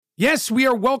Yes, we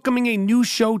are welcoming a new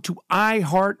show to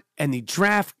iHeart and the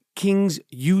DraftKings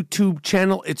YouTube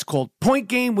channel. It's called Point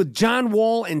Game with John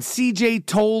Wall and CJ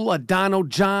Toledano.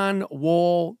 John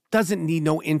Wall doesn't need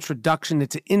no introduction.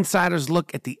 It's an insider's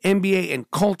look at the NBA and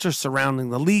culture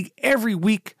surrounding the league. Every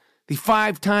week, the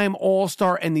five-time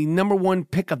All-Star and the number one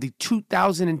pick of the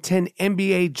 2010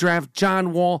 NBA Draft,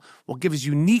 John Wall, will give his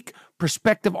unique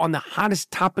perspective on the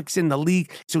hottest topics in the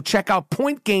league. So check out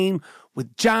Point Game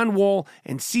with John Wall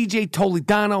and CJ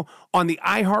Toledano on the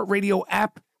iHeartRadio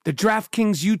app, the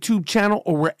DraftKings YouTube channel,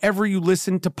 or wherever you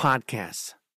listen to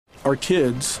podcasts. Our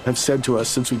kids have said to us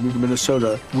since we moved to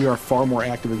Minnesota, we are far more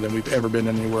active than we've ever been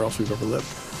anywhere else we've ever lived.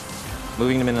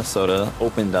 Moving to Minnesota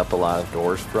opened up a lot of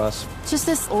doors for us. Just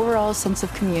this overall sense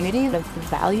of community, of the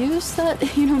values that,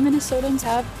 Minnesotans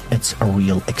have. It's a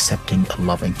real accepting,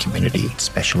 loving community,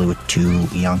 especially with two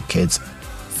young kids.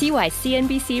 See why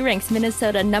CNBC ranks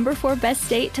Minnesota number 4 best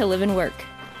state to live and work.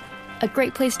 A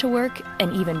great place to work,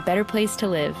 an even better place to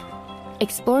live.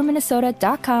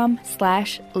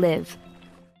 ExploreMinnesota.com/live.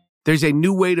 There's a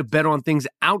new way to bet on things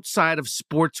outside of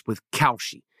sports with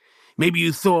Kalshi. Maybe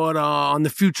you thought on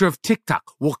the future of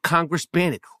TikTok. Will Congress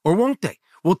ban it? Or won't they?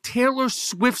 Will Taylor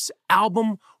Swift's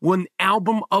album win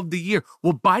Album of the Year?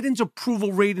 Will Biden's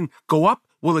approval rating go up?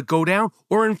 Will it go down?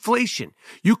 Or inflation?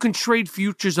 You can trade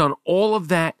futures on all of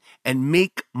that and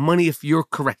make money if you're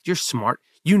correct. You're smart.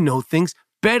 You know things.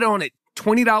 Bet on it.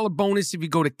 $20 bonus if you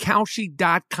go to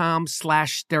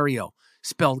Kalshi.com/stereo.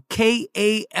 Spelled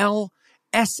Kalshi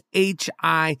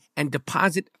and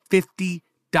deposit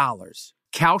 $50.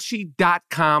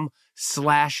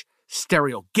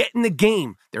 Kalshi.com/stereo. Get in the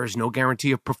game. There is no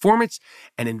guarantee of performance.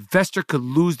 An investor could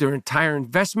lose their entire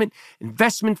investment.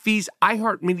 Investment fees.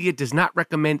 iHeartMedia does not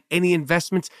recommend any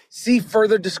investments. See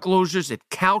further disclosures at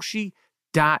Kalshi.com.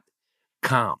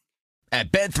 At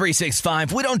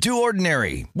Bet365, we don't do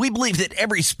ordinary. We believe that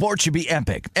every sport should be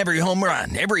epic. Every home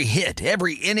run, every hit,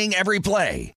 every inning, every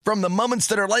play. From the moments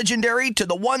that are legendary to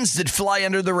the ones that fly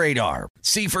under the radar.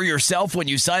 See for yourself when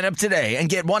you sign up today and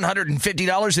get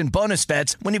 $150 in bonus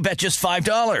bets when you bet just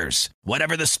 $5.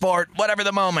 Whatever the sport, whatever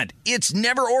the moment, it's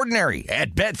never ordinary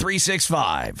at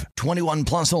Bet365. 21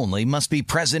 plus only. Must be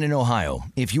present in Ohio.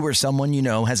 If you or someone you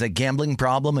know has a gambling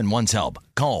problem and wants help,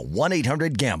 call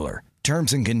 1-800-GAMBLER.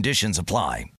 Terms and conditions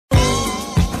apply. All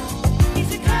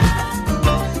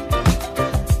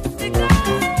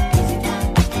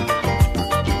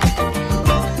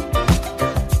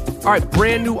right,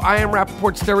 brand new I Am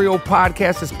Rapaport Stereo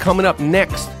podcast is coming up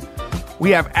next. We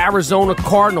have Arizona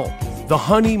Cardinal, the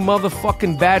honey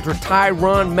motherfucking badger,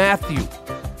 Tyrann Mathieu,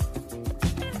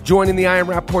 joining the I Am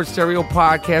Rapaport Stereo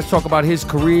podcast, talk about his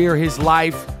career, his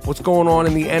life, what's going on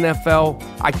in the NFL,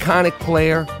 iconic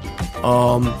player.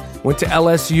 Went to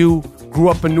LSU, grew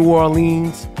up in New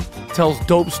Orleans, tells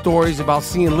dope stories about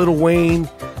seeing Lil Wayne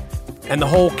and the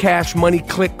whole Cash Money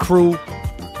Click crew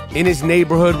in his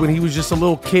neighborhood when he was just a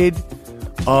little kid.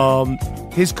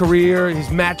 His career, his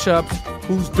matchups,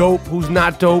 who's dope, who's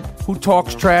not dope, who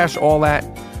talks trash, all that.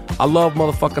 I love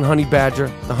motherfucking Honey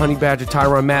Badger, the Honey Badger,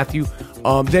 Tyrann Mathieu.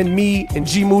 Then me and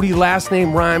G Moody, last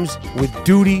name rhymes with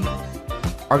Duty,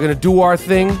 are going to do our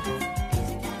thing.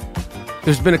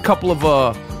 There's been a couple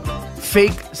of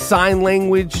fake sign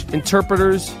language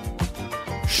interpreters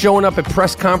showing up at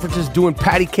press conferences doing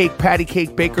patty cake,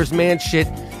 baker's man shit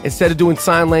instead of doing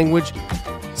sign language.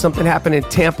 Something happened in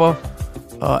Tampa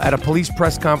at a police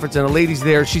press conference, and a lady's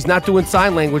there. She's not doing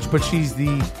sign language, but she's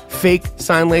the fake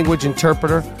sign language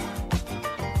interpreter.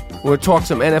 We'll talk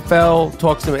some NFL,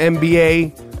 talk some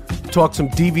NBA, talk some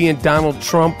deviant Donald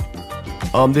Trump.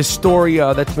 This story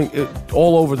that's been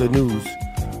all over the news.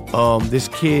 This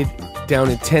kid down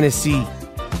in Tennessee,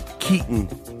 Keaton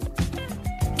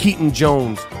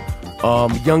Jones,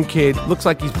 young kid, looks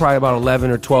like he's probably about 11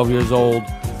 or 12 years old.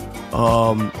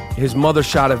 His mother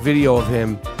shot a video of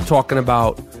him talking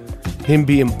about him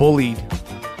being bullied,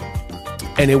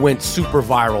 and it went super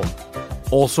viral.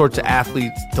 All sorts of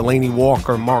athletes, Delaney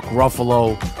Walker, Mark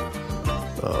Ruffalo,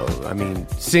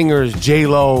 singers,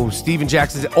 J-Lo, Steven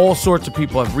Jackson, all sorts of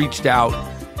people have reached out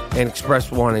and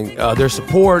expressed wanting their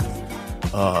support.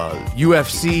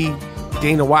 UFC,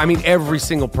 Dana White, every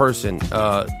single person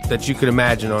that you could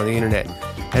imagine on the internet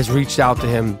has reached out to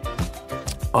him.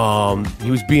 He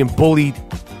was being bullied,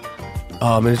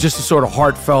 and it's just a sort of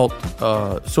heartfelt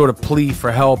sort of plea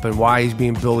for help and why he's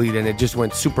being bullied, and it just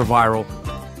went super viral.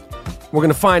 We're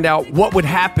going to find out what would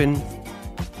happen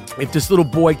if this little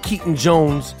boy, Keaton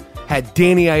Jones, had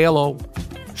Danny Aiello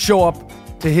show up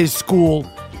to his school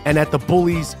and at the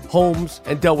bullies' homes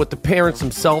and dealt with the parents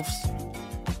themselves.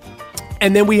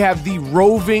 And then we have the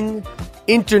roving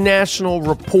international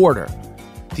reporter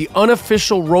the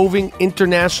unofficial roving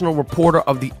international reporter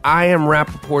of the I Am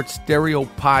Rappaport Stereo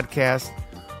podcast,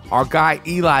 our guy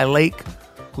Eli Lake,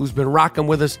 who's been rocking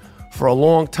with us for a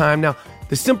long time now.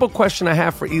 The simple question I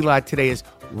have for Eli today is,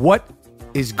 what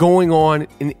is going on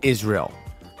in Israel?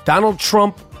 Donald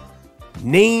Trump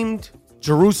named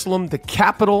Jerusalem the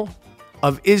capital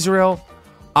of Israel.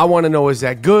 I want to know, is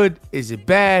that good? Is it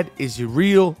bad? Is it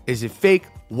real? Is it fake?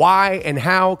 Why and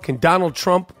how can Donald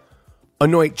Trump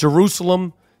anoint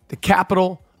Jerusalem the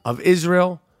capital of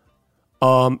Israel?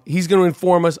 He's going to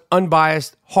inform us,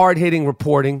 unbiased, hard-hitting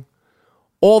reporting.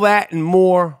 All that and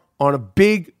more on a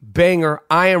big banger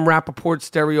I Am Rappaport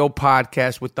Stereo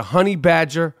podcast with the Honey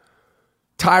Badger,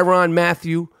 Tyrann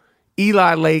Mathieu,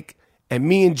 Eli Lake, and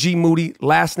me and G Moody.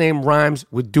 Last name rhymes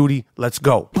with duty. Let's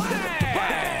go.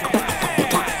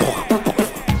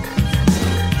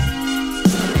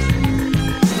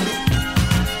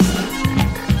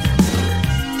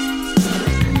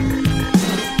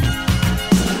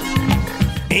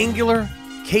 Angular,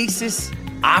 casus,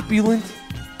 opulent.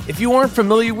 If you aren't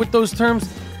familiar with those terms,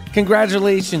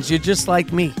 congratulations, you're just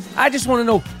like me. I just want to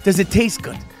know, does it taste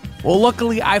good? Well,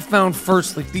 luckily I found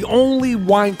First Leaf, the only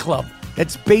wine club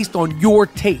that's based on your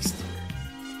taste.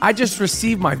 I just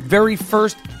received my very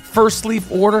first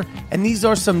Leaf order, and these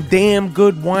are some damn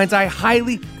good wines. I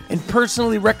highly and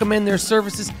personally recommend their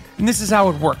services, and this is how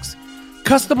it works.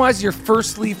 Customize your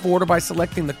First Leaf order by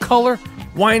selecting the color,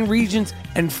 wine regions,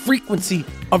 and frequency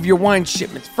of your wine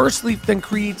shipments. First Leaf then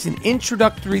creates an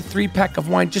introductory 3-pack of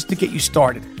wine just to get you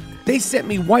started. They sent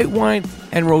me white wine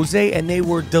and rosé, and they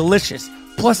were delicious.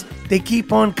 Plus, they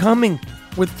keep on coming.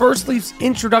 With First Leaf's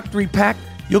introductory pack,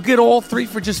 you'll get all 3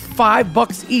 for just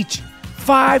 $5 each.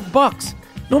 $5.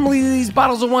 Normally, these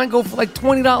bottles of wine go for like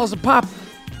 $20 a pop,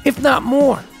 if not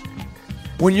more.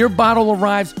 When your bottle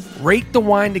arrives, rate the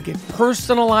wine to get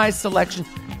personalized selection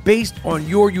based on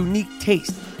your unique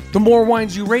taste. The more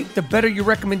wines you rate, the better your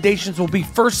recommendations will be.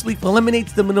 First Leaf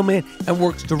eliminates the middleman and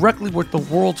works directly with the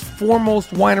world's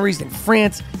foremost wineries in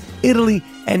France, Italy,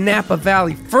 and Napa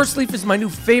Valley. First Leaf is my new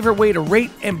favorite way to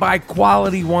rate and buy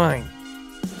quality wine.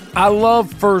 I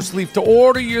love First Leaf. To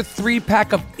order your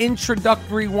 3-pack of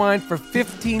introductory wine for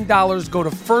 $15, go to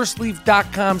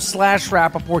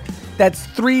firstleaf.com/Rappaport. That's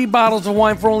 3 bottles of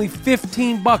wine for only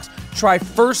 $15. Try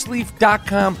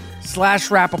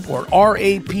firstleaf.com/Rappaport.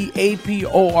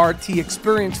 RAPAPORT.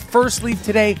 Experience First Leaf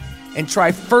today and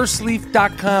try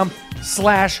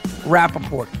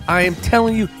firstleaf.com/Rappaport. I am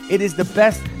telling you, it is the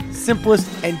best, simplest,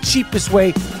 and cheapest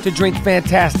way to drink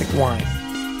fantastic wine.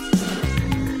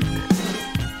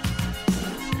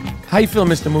 How you feeling,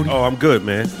 Mr. Moody? Oh, I'm good,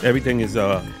 man. Everything is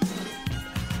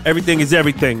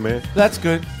everything, man. That's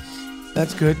good.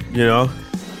 That's good. You know?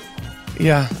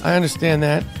 Yeah, I understand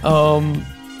that.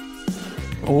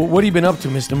 What have you been up to,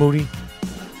 Mr. Moody?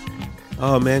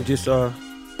 Oh, man, just I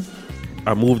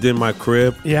moved in my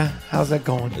crib. Yeah, how's that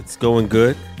going? It's going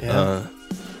good. Yeah.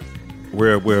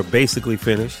 We're basically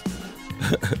finished.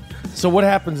 So what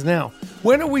happens now?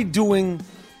 When are we doing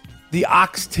the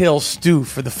oxtail stew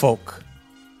for the folk?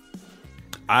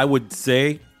 I would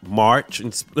say March,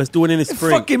 and let's do it in the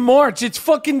spring. Fucking March. It's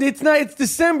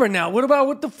December now.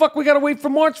 What the fuck we gotta wait for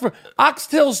March for?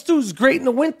 Oxtail stew's great in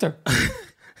the winter.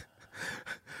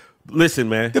 Listen,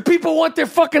 man. The people want their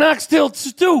fucking oxtail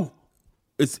stew.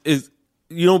 It's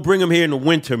you don't bring them here in the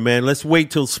winter, man. Let's wait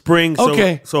till spring so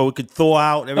it could thaw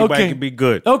out. Everybody can be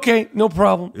good. Okay, no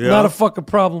problem. Yeah. Not a fucking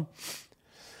problem.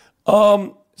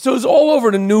 So it's all over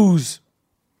the news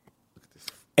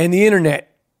and the internet.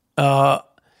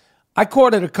 I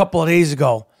caught it a couple of days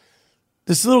ago.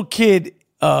 This little kid,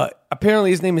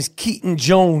 apparently his name is Keaton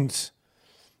Jones,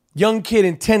 young kid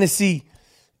in Tennessee.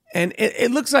 And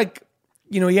it looks like,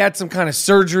 he had some kind of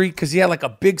surgery because he had like a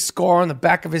big scar on the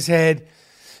back of his head.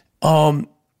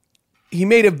 He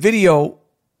made a video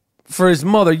for his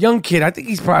mother, young kid. I think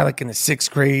he's probably like in the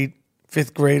 6th grade,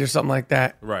 5th grade or something like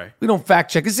that. Right. We don't fact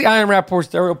check. It's the I Am Rappaport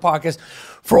Stereo podcast.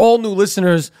 For all new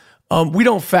listeners, we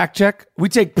don't fact check. We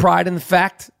take pride in the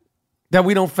fact that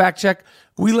we don't fact check.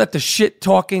 We let the shit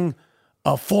talking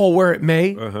fall where it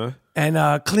may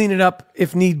and clean it up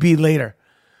if need be later.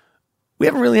 We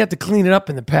haven't really had to clean it up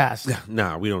in the past.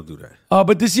 Nah, we don't do that.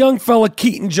 But this young fella,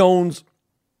 Keaton Jones,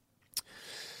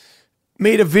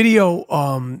 made a video.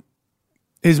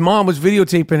 His mom was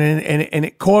videotaping and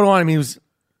it caught on him.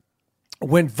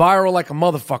 Went viral like a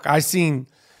motherfucker. I seen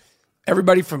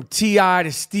everybody from T.I.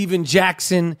 to Steven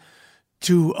Jackson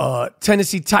to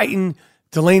Tennessee Titan,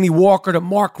 Delaney Walker to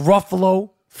Mark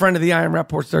Ruffalo, friend of the I Am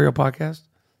Rappaport Stereo podcast.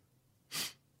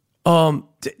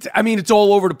 It's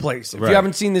all over the place. If you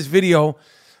haven't seen this video,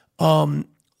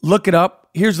 look it up.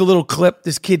 here's a little clip.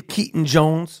 This kid, Keaton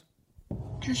Jones.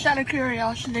 Just out of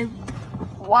curiosity,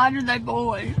 why do they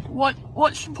bully?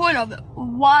 What's the point of it?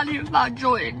 Why do you find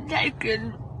joy in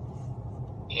taking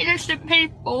innocent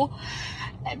people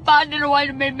and finding a way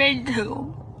to be mean to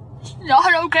them? It's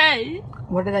not okay.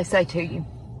 What do they say to you?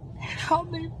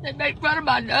 They make fun of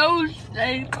my nose.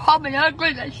 They call me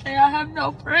ugly. They say I have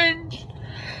no friends.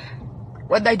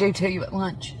 What'd they do to you at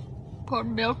lunch? Pour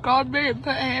milk on me and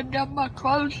put a hand down my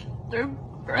clothes. Threw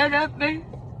bread at me.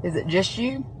 Is it just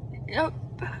you? Yep.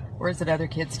 Or is it other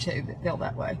kids too that feel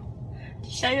that way?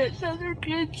 Say it's other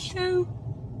kids too.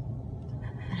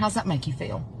 How's that make you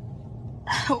feel?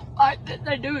 I don't like that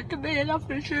they do it to me, and I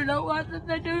for sure don't like that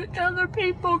they do it to other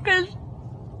people, because it's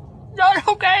not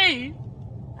okay.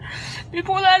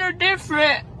 People that are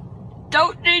different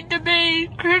don't need to be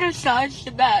criticized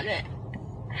about it,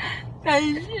 because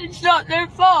it's not their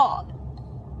fault.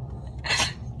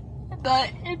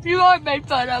 But if you are made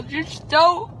fun of, just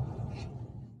don't.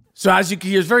 So as you can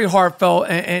hear, it's very heartfelt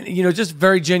and you know, just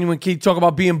very genuine kid. Talk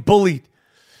about being bullied.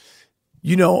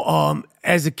 You know,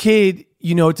 as a kid,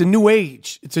 you know, it's a new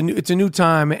age. It's a new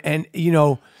time. And, you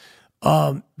know,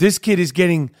 this kid is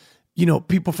getting, you know,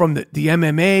 people from the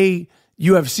MMA,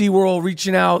 UFC world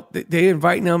reaching out. They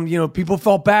inviting him, you know, people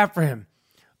felt bad for him.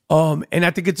 And I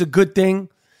think it's a good thing.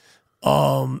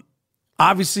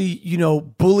 Obviously, you know,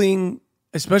 bullying,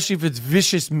 especially if it's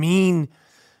vicious, mean,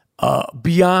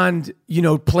 beyond, you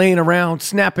know, playing around,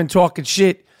 snapping, talking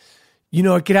shit, you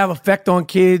know, it could have effect on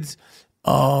kids.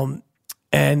 I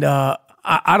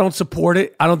don't support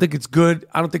it. I don't think it's good.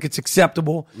 I don't think it's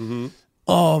acceptable. Mm-hmm.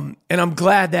 And I'm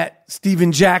glad that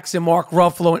Steven Jackson, Mark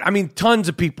Ruffalo, I mean, tons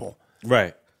of people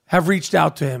have reached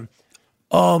out to him.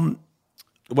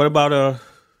 What about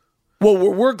Well,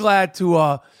 we're glad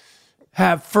to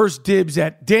have first dibs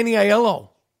at Danny Aiello.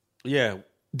 Yeah.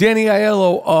 Danny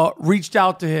Aiello reached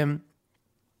out to him,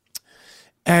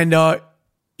 and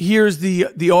here's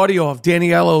the audio of Danny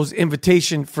Aiello's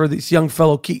invitation for this young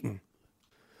fellow Keaton.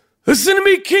 Listen to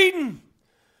me, Keaton.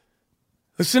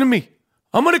 Listen to me.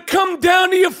 I'm going to come down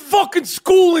to your fucking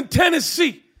school in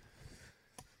Tennessee.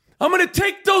 I'm going to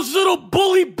take those little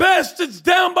bully bastards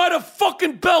down by the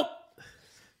fucking belt,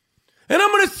 and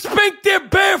I'm going to spank their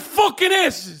bare fucking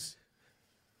asses.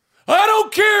 I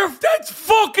don't care if that's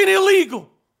fucking illegal.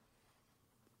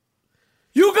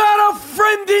 You got a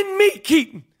friend in me,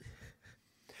 Keaton.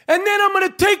 And then I'm going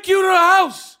to take you to the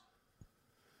house.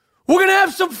 We're going to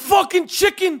have some fucking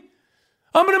chicken.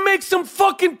 I'm going to make some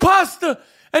fucking pasta.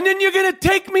 And then you're going to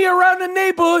take me around the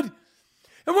neighborhood.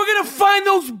 And we're going to find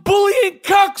those bullying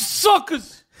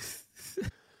cocksuckers.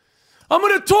 I'm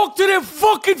going to talk to their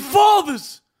fucking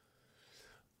fathers.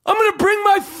 I'm going to bring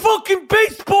my fucking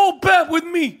baseball bat with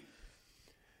me.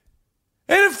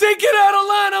 And if they get out of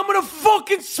line, I'm going to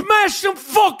fucking smash some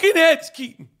fucking heads,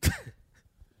 Keaton.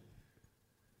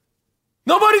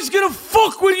 Nobody's going to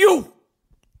fuck with you.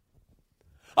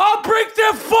 I'll break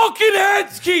their fucking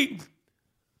heads, Keaton.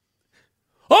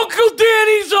 Uncle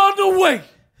Danny's on the way.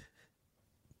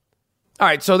 All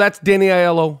right, so that's Danny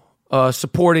Aiello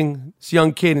supporting this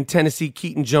young kid in Tennessee,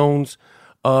 Keaton Jones.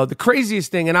 The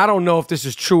craziest thing, and I don't know if this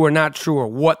is true or not true or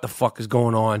what the fuck is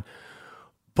going on,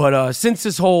 but since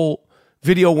this whole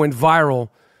video went viral,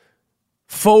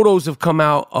 photos have come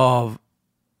out of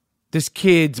this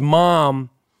kid's mom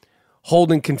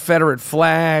holding Confederate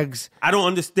flags. I don't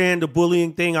understand the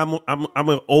bullying thing. I'm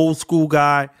an old school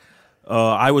guy.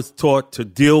 I was taught to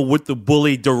deal with the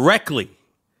bully directly.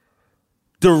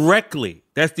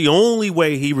 That's the only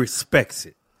way he respects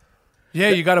it.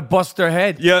 Yeah, you got to bust their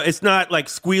head. Yeah, it's not like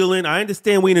squealing. I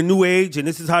understand we're in a new age, and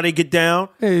this is how they get down.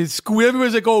 Hey,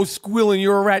 everybody's like, oh, squealing,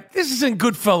 you're a rat. This isn't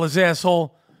Goodfellas,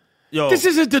 asshole. Yo. This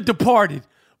isn't The Departed.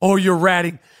 Oh, you're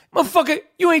ratting. Motherfucker,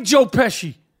 you ain't Joe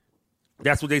Pesci.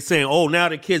 That's what they're saying. Oh, now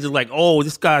the kids are like, oh,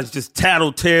 this guy's just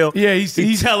tattletale. Yeah,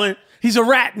 he's telling. He's a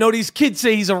rat. No, these kids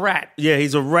say he's a rat. Yeah,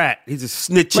 he's a rat. He's a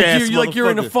snitch ass motherfucker. Like you're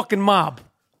in a fucking mob.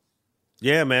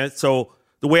 Yeah, man. So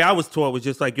the way I was taught was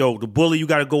just like, yo, the bully, you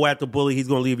got to go at the bully. He's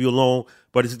going to leave you alone.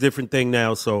 But it's a different thing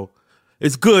now. So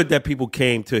it's good that people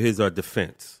came to his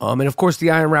defense. And of course,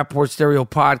 the I Am Rappaport Stereo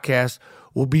podcast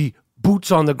will be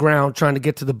boots on the ground trying to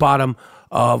get to the bottom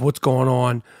of what's going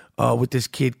on with this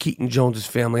kid, Keaton Jones'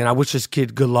 family. And I wish this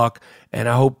kid good luck. And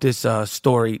I hope this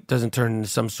story doesn't turn into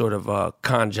some sort of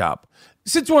con job.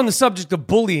 Since we're on the subject of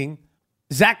bullying,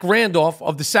 Zach Randolph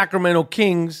of the Sacramento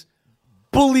Kings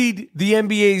bullied the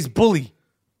NBA's bully.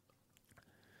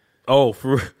 Oh,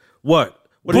 for what?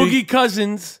 Boogie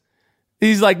Cousins.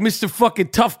 He's like Mr. fucking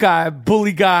tough guy,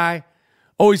 bully guy,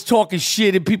 always talking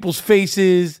shit in people's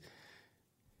faces.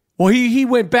 Well, he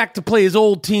went back to play his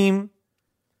old team,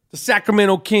 the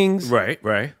Sacramento Kings. Right.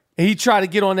 And he tried to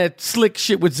get on that slick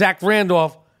shit with Zach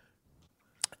Randolph.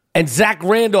 And Zach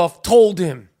Randolph told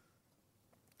him,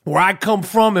 where I come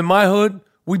from in my hood,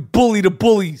 we bully the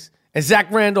bullies. And Zach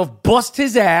Randolph bust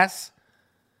his ass,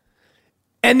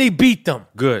 and they beat them.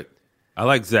 Good. I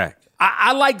like Zach.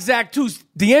 I like Zach, too.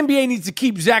 The NBA needs to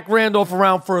keep Zach Randolph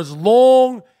around for as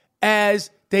long as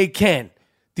they can.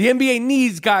 The NBA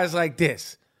needs guys like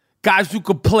this. Guys who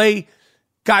could play,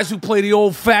 guys who play the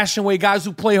old-fashioned way, guys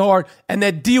who play hard, and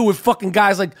that deal with fucking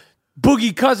guys like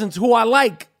Boogie Cousins, who I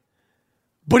like.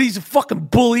 But he's a fucking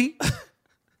bully.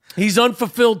 He's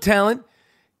unfulfilled talent.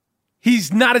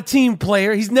 He's not a team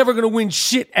player. He's never going to win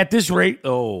shit at this rate.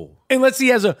 Oh. Unless he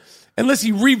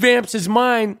revamps his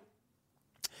mind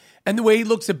and the way he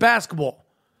looks at basketball.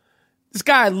 This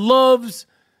guy loves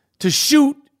to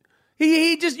shoot.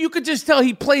 You could just tell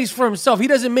he plays for himself. He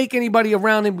doesn't make anybody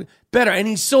around him better, and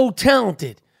he's so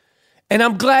talented. And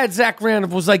I'm glad Zach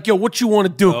Randolph was like, yo, what you want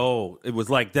to do? Oh, it was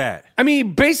like that. I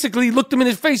mean, basically looked him in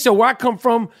his face. Yo, where I come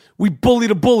from, we bully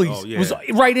the bullies. Oh, yeah. It was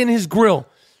right in his grill.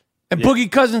 And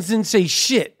Boogie Cousins didn't say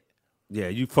shit. Yeah,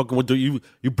 you fucking with you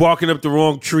barking up the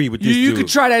wrong tree with this You dude. could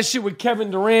try that shit with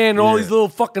Kevin Durant and all these little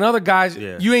fucking other guys.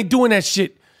 Yeah. You ain't doing that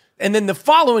shit. And then the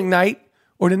following night,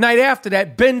 or the night after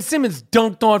that, Ben Simmons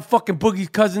dunked on fucking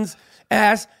Boogie Cousins'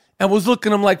 ass and was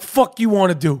looking at him like, fuck you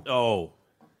want to do? Oh.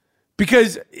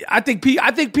 Because I think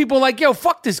people are like, yo,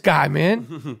 fuck this guy,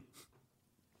 man.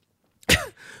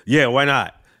 Yeah, why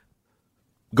not?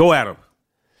 Go at him.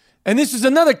 And this is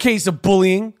another case of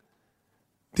bullying.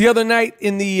 The other night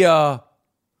in the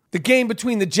game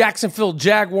between the Jacksonville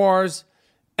Jaguars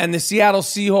and the Seattle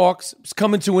Seahawks was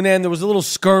coming to an end. There was a little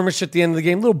skirmish at the end of the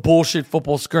game, a little bullshit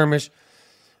football skirmish.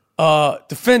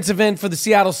 Defensive end for the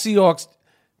Seattle Seahawks,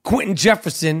 Quentin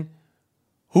Jefferson,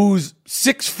 who's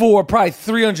 6'4", probably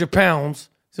 300 pounds.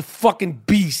 He's a fucking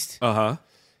beast. Uh-huh.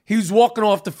 He was walking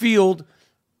off the field,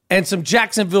 and some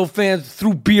Jacksonville fans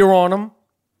threw beer on him.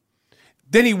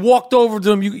 Then he walked over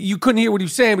to him. You couldn't hear what he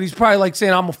was saying, but he's probably like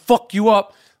saying, I'm going to fuck you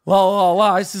up. La, la,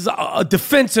 la. This is a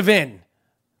defensive end.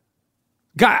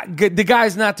 The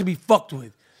guy's not to be fucked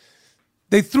with.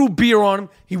 They threw beer on him.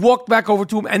 He walked back over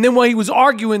to him. And then while he was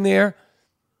arguing there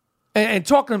and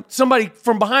talking to him, somebody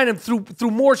from behind him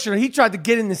threw more shit. He tried to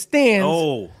get in the stands.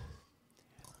 Oh.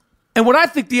 And what I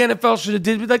think the NFL should have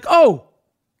did was like, oh,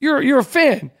 you're a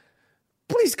fan.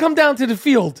 Please come down to the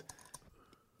field.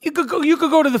 You could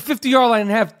go to the 50-yard line and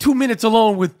have 2 minutes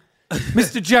alone with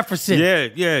Mr. Jefferson.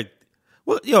 Yeah.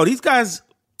 Well, these guys,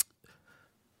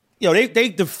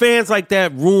 the fans like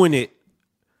that ruin it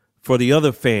for the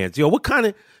other fans. What kind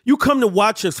of, you come to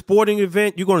watch a sporting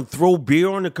event, you're going to throw beer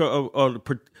on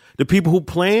the people who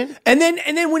playing? And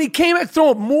then when he came out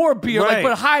throwing more beer, Right.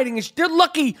 but hiding it, they're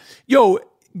lucky.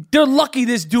 They're lucky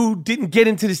this dude didn't get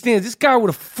into the stands. This guy would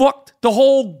have fucked the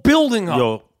whole building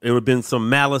up. It would have been some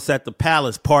Malice at the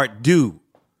Palace part due.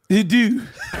 Dude.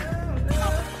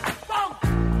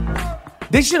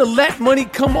 They should have let money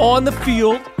come on the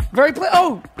field.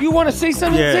 Oh, you want to say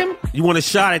something, Yeah. Tim? You want a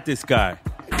shot at this guy?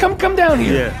 Come down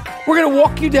here. Yeah. We're going to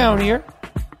walk you down here.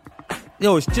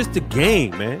 It's just a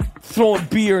game, man. Throwing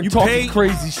beer and You talking pay-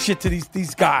 crazy shit to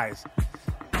these guys.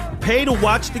 Pay to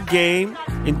watch the game.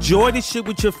 Enjoy the shit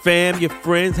with your fam, your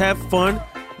friends. Have fun.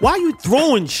 Why are you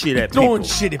throwing shit at people? Throwing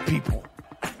shit at people.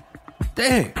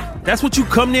 Damn. That's what you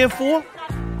come there for?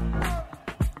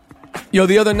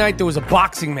 The other night there was a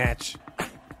boxing match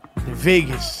in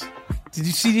Vegas. Did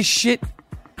you see this shit?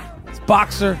 This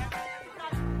boxer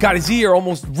got his ear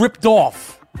almost ripped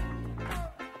off.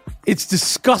 It's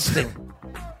disgusting.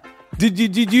 You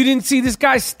didn't see this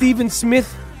guy, Steven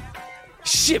Smith?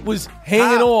 Shit was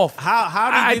hanging off.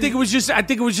 I think it was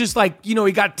just like,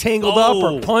 he got tangled up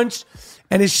or punched,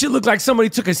 and his shit looked like somebody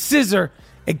took a scissor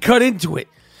and cut into it.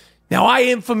 Now, I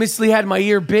infamously had my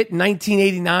ear bit in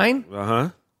 1989. Uh-huh.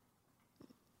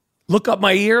 Look up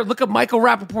my ear. Look up Michael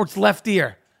Rappaport's left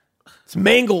ear. It's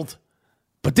mangled.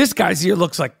 But this guy's ear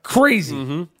looks like crazy.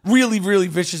 Mm-hmm. Really, really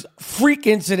vicious. Freak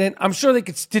incident. I'm sure they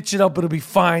could stitch it up. It'll be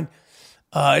fine.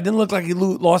 It didn't look like he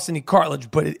lost any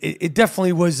cartilage, but it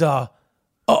definitely was a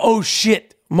oh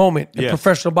shit moment in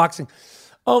professional boxing.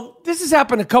 This has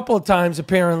happened a couple of times,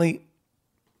 apparently.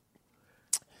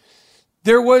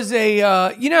 There was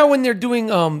a, when they're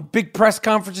doing big press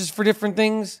conferences for different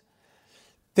things,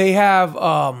 they have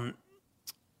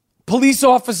police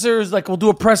officers, like, will do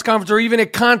a press conference, or even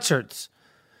at concerts,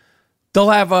 they'll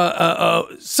have a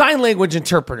sign language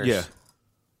interpreters. Yeah.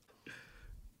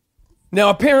 Now,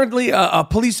 apparently, a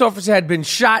police officer had been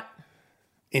shot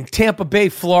in Tampa Bay,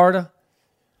 Florida,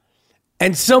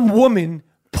 and some woman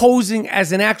posing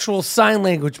as an actual sign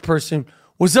language person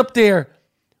was up there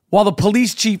while the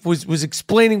police chief was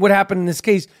explaining what happened in this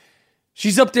case,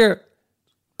 she's up there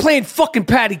playing fucking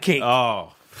patty cake.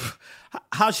 Oh.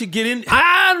 How'd she get in?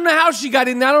 I don't know how she got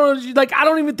in. I don't know. Like, I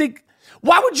don't even think.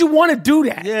 Why would you want to do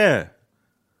that? Yeah.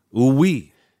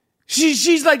 Ooh-wee.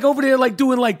 She's like over there like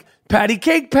doing like patty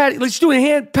cake, like she's doing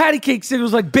hand patty cake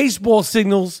signals, like baseball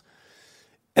signals.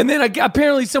 And then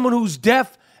apparently someone who's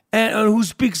deaf and who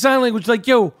speaks sign language like,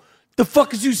 yo, the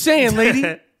fuck is you saying,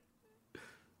 lady?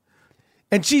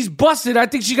 And she's busted. I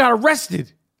think she got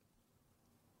arrested.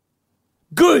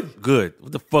 Good.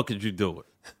 What the fuck is you doing?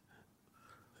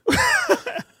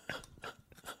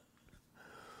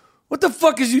 What the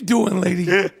fuck is you doing,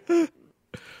 lady?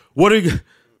 What are you...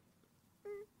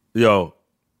 Yo,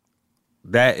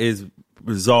 that is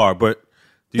bizarre, but...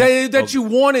 That you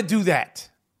want to do that.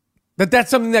 That's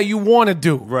something that you want to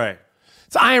do. Right.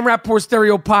 It's I Am Rappaport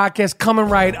Stereo Podcast coming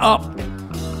right up.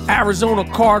 Arizona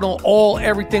Cardinal,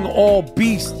 everything, all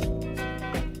beast.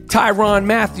 Tyrann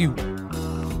Mathieu.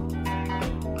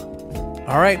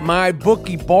 All right, my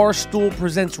bookie Barstool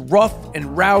presents Rough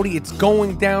and Rowdy. It's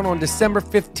going down on December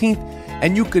 15th,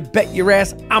 and you could bet your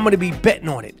ass I'm going to be betting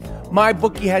on it. My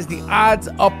bookie has the odds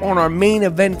up on our main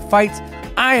event fights.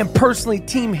 I am personally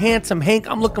Team Handsome Hank.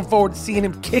 I'm looking forward to seeing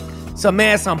him kick some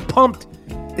ass. I'm pumped.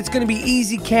 It's going to be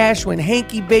easy cash when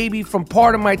Hanky Baby from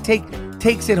Part of My Take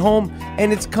takes it home,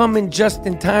 and it's coming just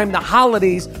in time. The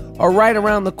holidays are right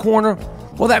around the corner.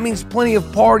 Well, that means plenty of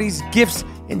parties, gifts,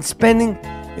 and spending.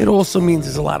 It also means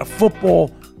there's a lot of football,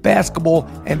 basketball,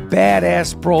 and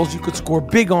badass brawls you could score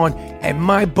big on at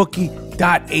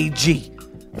mybookie.ag.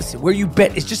 Listen, where you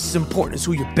bet is just as important as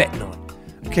who you're betting on.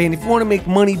 Okay, and if you want to make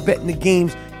money betting the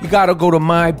games, you got to go to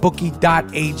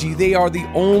mybookie.ag. They are the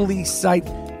only site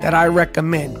that I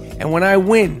recommend. And when I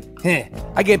win,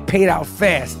 I get paid out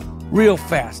fast, real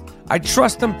fast. I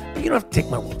trust them, but you don't have to take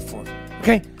my word for it.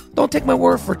 Okay? Don't take my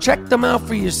word for it. Check them out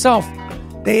for yourself.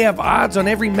 They have odds on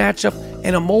every matchup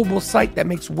and a mobile site that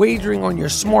makes wagering on your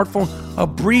smartphone a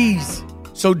breeze.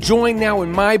 So join now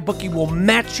and MyBookie will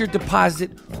match your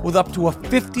deposit with up to a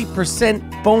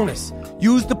 50% bonus.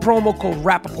 Use the promo code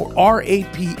Rappaport,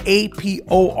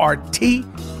 RAPAPORT.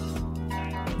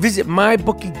 Visit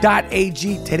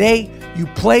mybookie.ag today. You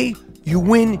play, you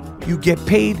win, you get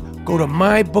paid. Go to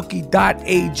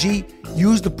mybookie.ag.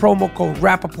 Use the promo code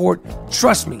Rappaport.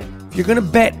 Trust me, if you're going to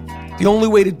bet, the only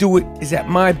way to do it is at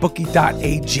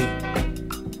mybookie.ag.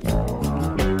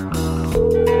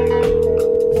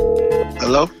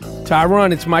 Hello?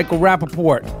 Tyrann, it's Michael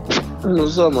Rappaport.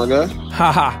 What's up, my guy?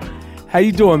 Haha. How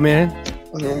you doing, man?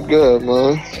 I'm good,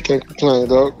 man. Can't complain,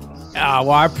 dog.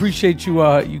 Well, I appreciate you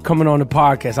you coming on the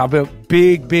podcast. I've been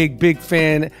a big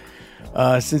fan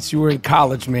since you were in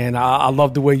college, man. I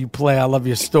love the way you play. I love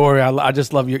your story. I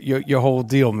just love your whole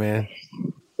deal, man.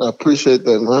 I appreciate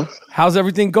that, man. How's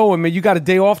everything going, man? You got a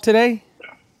day off today?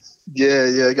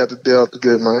 Yeah, I got the day off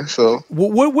good, man. So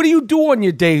what do you do on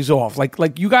your days off?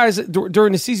 Like you guys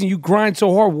during the season, you grind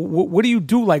so hard. What do you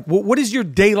do? Like what is your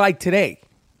day like today?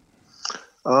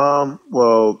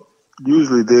 Well,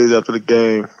 usually days after the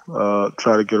game,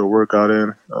 try to get a workout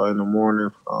in the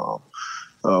morning.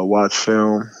 Watch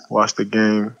film, watch the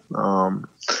game.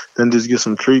 Then just get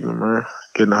some treatment, man.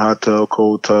 Get in a hot tub,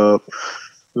 cold tub.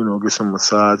 Get some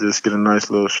massages, get a nice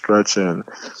little stretch, and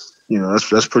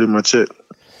that's pretty much it.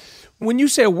 When you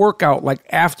say a workout, like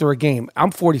after a game,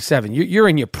 I'm 47. You're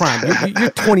in your prime.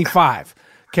 You're 25.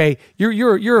 Okay,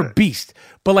 you're a beast.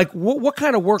 But like, what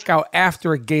kind of workout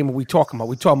after a game are we talking about?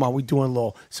 We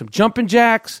doing some jumping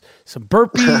jacks, some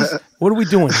burpees. What are we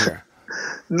doing here?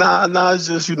 Nah, it's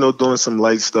just doing some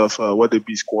light stuff. Whether it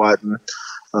be squatting,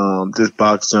 just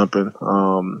box jumping.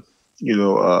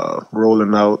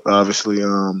 Rolling out, obviously,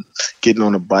 getting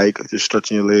on a bike, just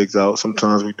stretching your legs out.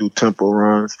 Sometimes we do tempo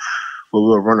runs where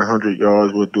we'll run 100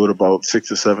 yards. We'll do it about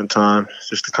 6 or 7 times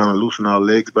just to kind of loosen our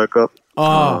legs back up.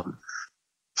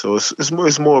 So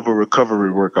it's more of a recovery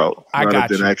workout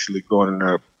rather than actually going in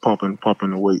there pumping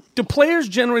the weight. Do players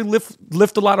generally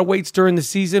lift a lot of weights during the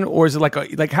season, or is it like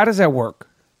how does that work?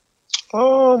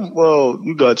 Well,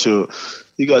 you got your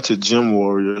gym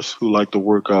warriors who like to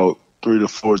work out 3 to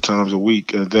 4 times a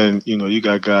week, and then you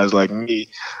got guys like me.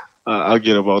 I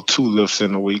get about 2 lifts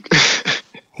in a week.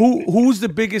 Who's the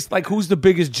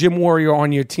biggest gym warrior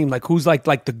on your team? Like who's like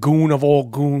the goon of all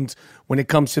goons when it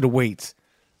comes to the weights?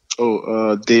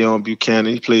 Deion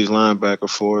Buchanan. He plays linebacker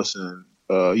for us, and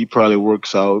he probably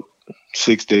works out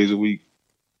 6 days a week.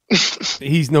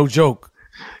 He's no joke.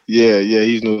 Yeah,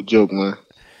 he's no joke, man.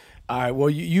 All right. Well,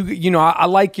 I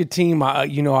like your team. I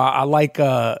like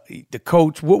the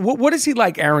coach. What is he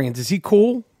like, Arians? Is he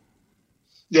cool?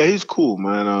 Yeah, he's cool,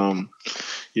 man.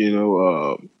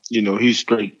 he's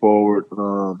straightforward.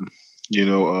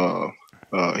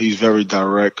 He's very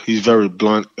direct. He's very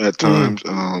blunt at times.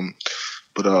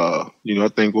 But I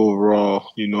think overall,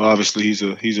 obviously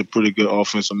he's a pretty good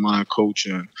offensive mind coach,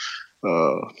 and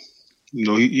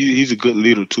he's a good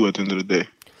leader too. At the end of the day.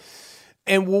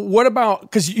 And what about,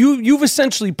 because you've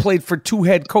essentially played for two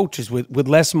head coaches with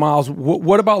Les Miles.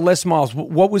 What about Les Miles?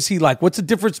 What was he like? What's the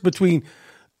difference between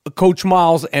Coach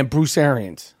Miles and Bruce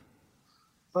Arians?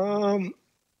 Well,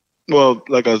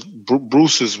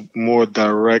 Bruce is more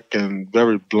direct and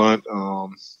very blunt.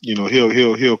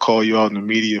 He'll call you out in the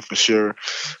media for sure.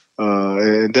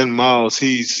 And then Miles,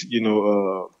 he's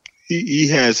he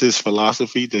has his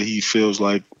philosophy that he feels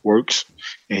like works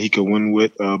and he can win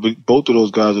with. But both of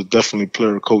those guys are definitely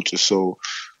player coaches. So,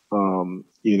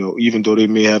 even though they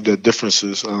may have their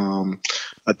differences,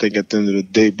 I think at the end of the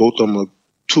day, both of them are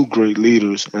two great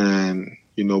leaders, and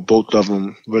both of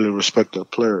them really respect their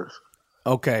players.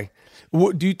 Okay.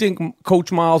 Do you think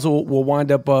Coach Miles will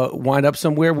wind up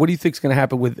somewhere? What do you think is going to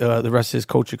happen with the rest of his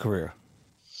coaching career?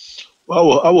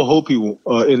 Well, I will hope he will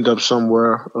end up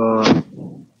somewhere.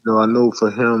 I know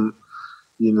for him,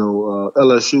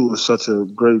 LSU was such a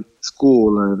great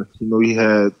school, and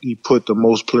he put the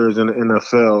most players in the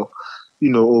NFL,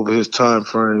 over his time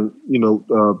frame.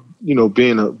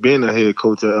 Being a head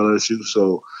coach at LSU,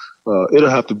 so it'll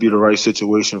have to be the right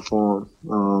situation for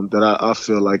him. That I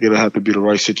feel like it'll have to be the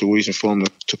right situation for him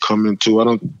to come into. I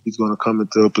don't think he's going to come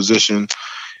into a position,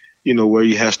 where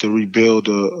he has to rebuild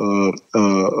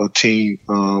a team.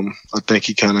 I think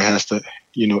he kind of has to,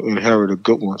 inherit a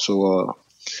good one. So,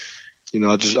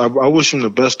 I wish him the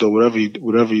best though,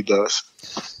 whatever he does.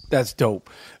 That's dope.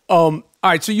 All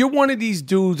right, so you're one of these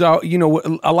dudes, a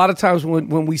lot of times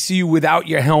when we see you without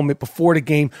your helmet before the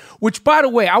game, which, by the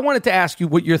way, I wanted to ask you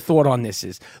what your thought on this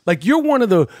is. Like, you're one of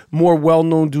the more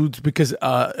well-known dudes because,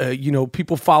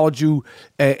 people followed you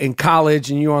in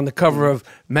college and you're on the cover of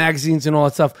magazines and all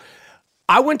that stuff.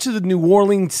 I went to the New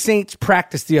Orleans Saints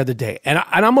practice the other day, and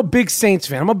I'm a big Saints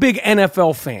fan. I'm a big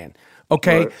NFL fan,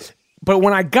 okay? Right. But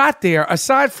when I got there,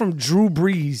 aside from Drew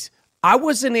Brees, I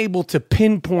wasn't able to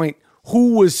pinpoint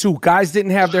who was who. Guys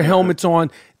didn't have their helmets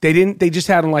on. They just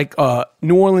had on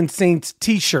New Orleans Saints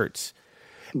T-shirts.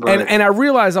 Right. And I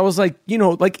realized, I was like,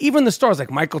 even the stars like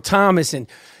Michael Thomas and,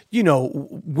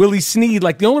 Willie Snead.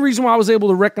 Like, the only reason why I was able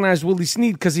to recognize Willie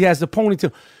Snead because he has the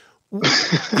ponytail.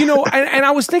 And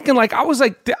I was thinking,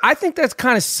 I think that's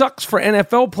kind of sucks for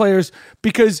NFL players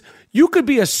because you could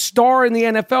be a star in the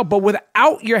NFL, but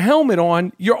without your helmet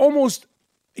on, you're almost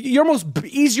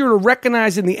easier to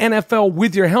recognize in the NFL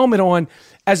with your helmet on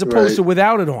as opposed to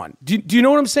without it on. Do you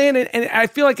know what I'm saying? And I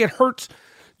feel like it hurts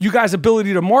you guys'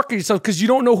 ability to market yourself because you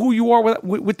don't know who you are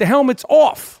with the helmets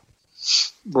off.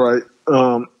 Right.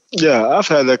 Yeah, I've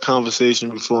had that conversation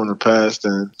before in the past,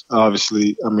 and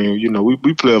obviously,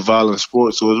 we play a violent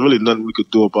sport, so there's really nothing we could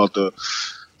do about the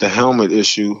helmet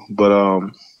issue. But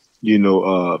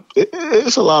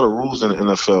it's a lot of rules in the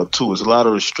NFL too. There's a lot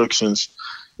of restrictions.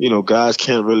 Guys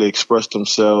can't really express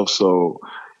themselves. So,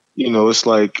 it's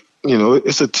like,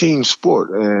 it's a team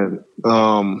sport. And,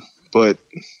 but,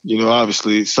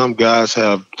 obviously some guys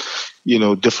have,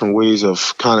 different ways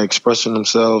of kind of expressing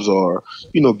themselves or,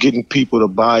 getting people to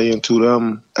buy into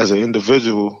them as an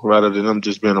individual rather than them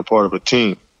just being a part of a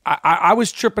team. I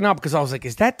was tripping out because I was like,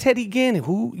 is that Teddy Ginn?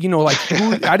 Who, who,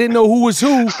 I didn't know who was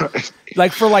who.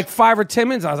 Like for 5 or 10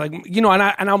 minutes, I was like,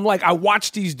 and I'm like, I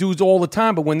watch these dudes all the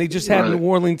time, but when they just had New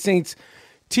Orleans Saints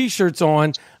T-shirts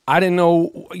on, I didn't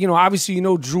know, obviously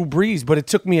Drew Brees, but it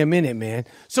took me a minute, man.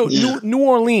 So New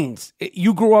Orleans,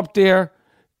 you grew up there.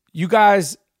 You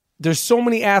guys, there's so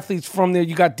many athletes from there.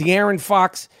 You got De'Aaron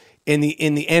Fox in the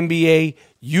NBA.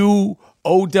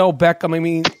 Odell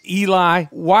Beckham, Eli.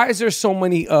 Why is there so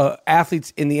many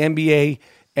athletes in the NBA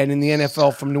and in the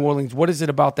NFL from New Orleans? What is it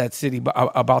about that city,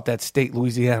 about that state,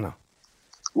 Louisiana?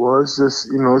 Well, it's just,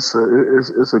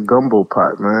 it's a gumbo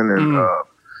pot, man. And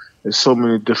there's so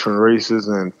many different races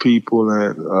and people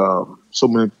and so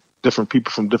many different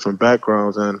people from different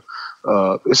backgrounds. And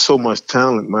there's so much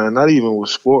talent, man, not even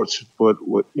with sports, but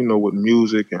with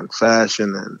music and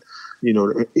fashion and,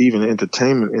 even the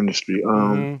entertainment industry.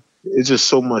 It's just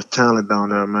so much talent down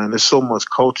there, man. There's so much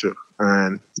culture,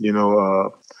 and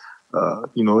it's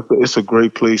a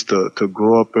great place to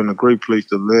grow up in, a great place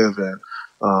to live, and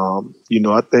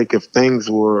I think if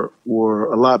things were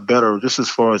a lot better, just as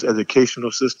far as educational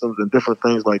systems and different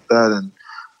things like that, and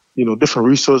different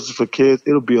resources for kids,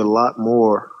 it'll be a lot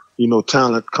more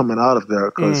talent coming out of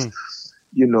there because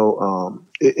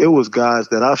it was guys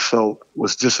that I felt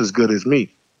was just as good as me.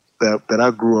 That I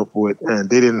grew up with, and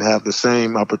they didn't have the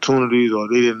same opportunities or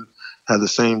they didn't have the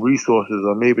same resources,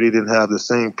 or maybe they didn't have the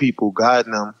same people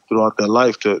guiding them throughout their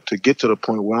life to get to the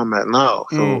point where I'm at now.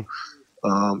 So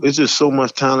it's just so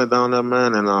much talent down there,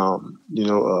 man. And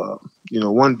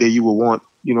one day you will want,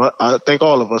 I think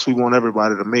all of us, we want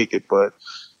everybody to make it, but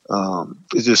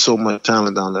it's just so much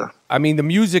talent down there. I mean, the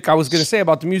music, I was going to say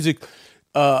about the music,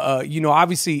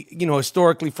 obviously,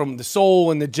 historically from the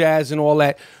soul and the jazz and all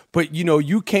that, but,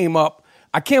 you came up,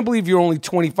 I can't believe you're only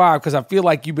 25 because I feel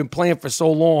like you've been playing for so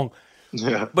long.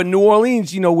 Yeah. But New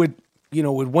Orleans, with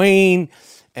Wayne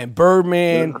and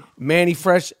Birdman, Manny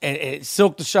Fresh, and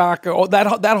Silk the Shocker,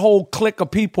 that whole clique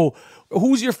of people,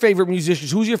 who's your favorite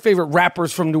musicians? Who's your favorite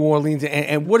rappers from New Orleans?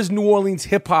 And what does New Orleans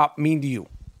hip-hop mean to you?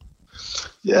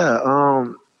 Yeah,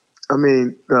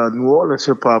 New Orleans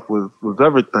hip hop was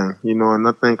everything, and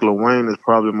I think Lil Wayne is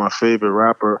probably my favorite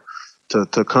rapper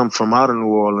to come from out of New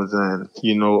Orleans. And,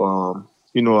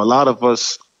 a lot of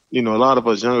us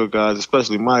younger guys,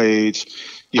 especially my age,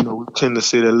 we tend to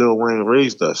say that Lil Wayne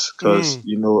raised us because,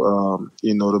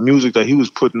 the music that he was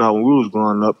putting out when we was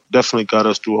growing up definitely got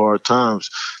us through hard times.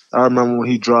 I remember when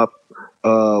he dropped,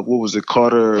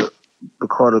 Carter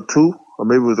 2? Or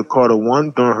maybe it was the Carter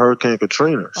 1 during Hurricane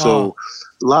Katrina. So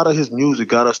a lot of his music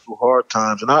got us through hard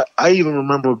times. And I even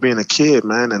remember being a kid,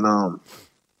 man, and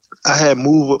I had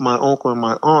moved with my uncle and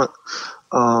my aunt.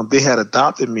 They had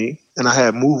adopted me, and I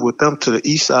had moved with them to the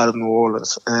east side of New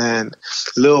Orleans. And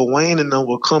Lil Wayne and them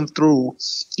would come through,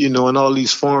 in all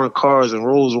these foreign cars and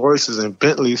Rolls Royces and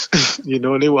Bentleys,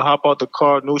 and they would hop out the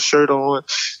car, no shirt on,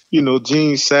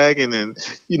 jeans sagging. And,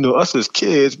 us as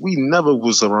kids, we never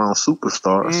was around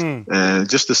superstars. And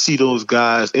just to see those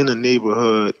guys in the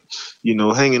neighborhood,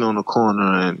 hanging on the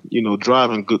corner and,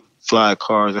 driving good fly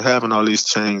cars and having all these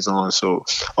chains on. So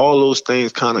all those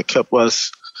things kind of kept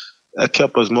us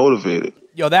motivated.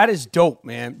 Yo, that is dope,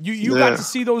 man. You got to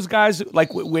see those guys,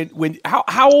 like, when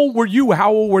how old were you?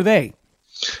 How old were they?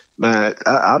 Man,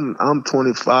 I'm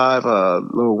 25.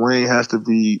 Lil Wayne has to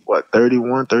be,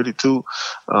 31, 32.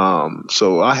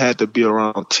 So I had to be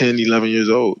around 10, 11 years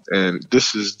old. And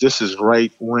this is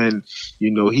right when,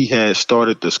 he had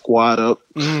started the Squad Up,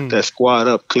 that Squad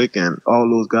Up clique, and all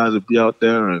those guys would be out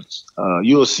there. And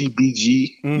you'll see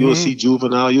BG, you'll see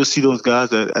Juvenile, you'll see those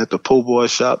guys at the po' boy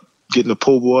shop getting the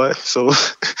po' boy. So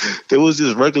there was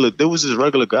just regular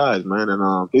guys, man.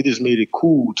 And they just made it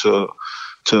cool to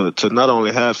not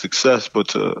only have success, but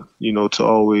to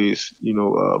always,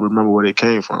 remember where they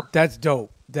came from. That's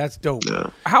dope. Yeah.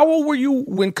 How old were you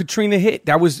when Katrina hit?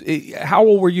 How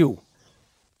old were you?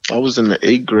 I was in the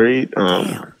 8th grade.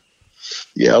 I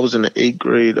was in the 8th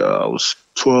grade. I was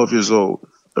 12 years old,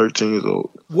 13 years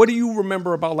old. What do you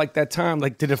remember about like that time?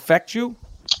 Like, did it affect you?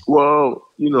 Well,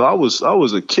 I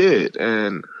was a kid.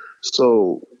 And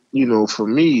so, for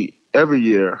me, every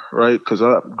year, right? Because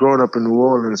growing up in New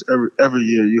Orleans, every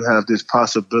year you have this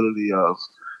possibility of,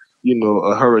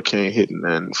 a hurricane hitting.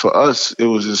 And for us, it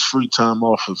was just free time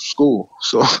off of school.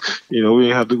 So, we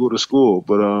didn't have to go to school.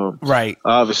 But right.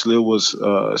 Obviously, it was,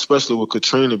 especially with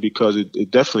Katrina, because it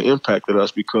definitely impacted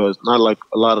us, because not like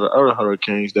a lot of the other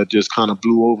hurricanes that just kind of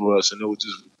blew over us and it was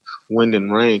just wind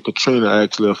and rain. Katrina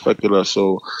actually affected us.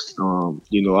 So,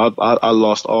 I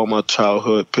lost all my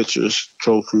childhood pictures,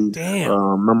 trophies,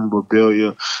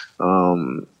 memorabilia.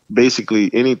 Basically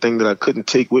anything that I couldn't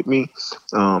take with me,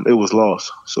 it was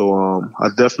lost. So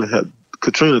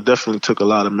Katrina definitely took a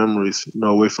lot of memories,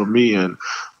 away from me and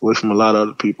away from a lot of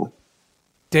other people.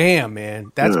 Damn,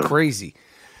 man. That's crazy.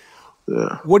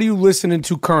 Yeah. What are you listening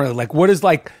to currently? Like, what is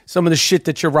like some of the shit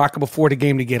that you're rocking before the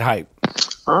game to get hype?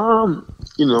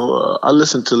 I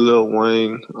listen to Lil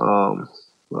Wayne.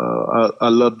 I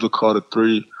love the Carter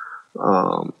 3.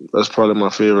 That's probably my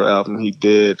favorite album he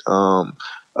did.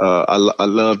 I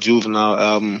love Juvenile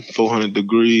album, 400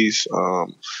 Degrees.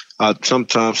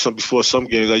 Before some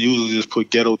games, I usually just put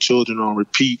Ghetto Children on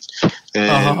repeat.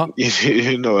 And,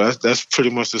 that's pretty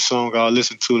much the song I'll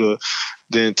listen to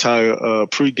the entire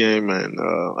pregame. And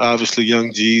obviously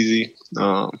Young Jeezy.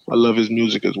 I love his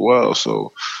music as well.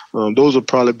 So those will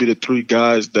probably be the 3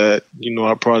 guys that,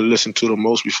 I probably listen to the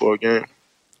most before a game.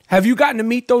 Have you gotten to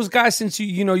meet those guys since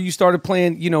you started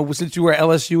playing, since you were at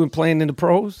LSU and playing in the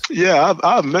pros? Yeah,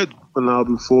 I've met Juvenile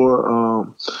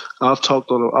before. I've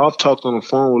talked on the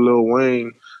phone with Lil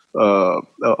Wayne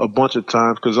a bunch of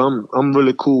times, because I'm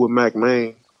really cool with Mac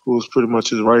Main, who's pretty much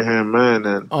his right hand man.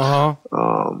 And I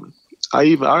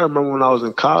remember when I was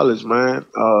in college, man.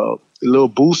 Lil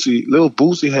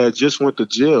Boosie had just went to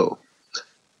jail,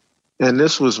 and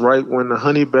this was right when the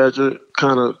Honey Badger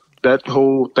that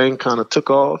whole thing kind of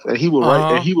took off, and he would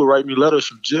write me letters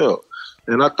from jail.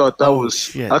 And I thought that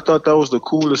was the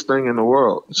coolest thing in the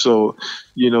world. So,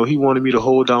 he wanted me to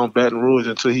hold down Baton Rouge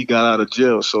until he got out of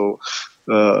jail. So,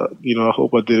 I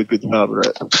hope I did a good job of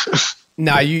that.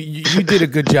 Nah, you did a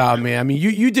good job, man. I mean,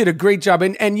 you did a great job.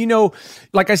 And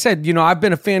like I said, I've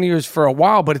been a fan of yours for a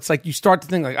while, but it's like you start to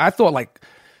think, like, I thought like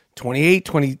 28,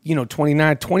 20,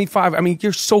 29, 25. I mean,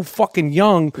 you're so fucking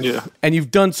young, and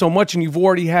you've done so much, and you've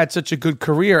already had such a good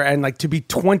career. And like to be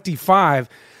 25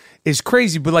 is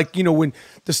crazy. But like, when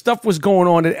the stuff was going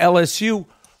on at LSU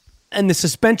and the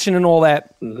suspension and all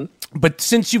that, but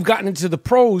since you've gotten into the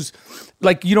pros,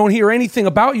 like you don't hear anything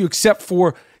about you except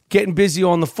for getting busy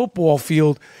on the football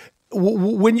field.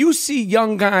 When you see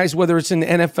young guys, whether it's in the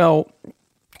NFL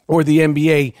or the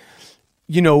NBA,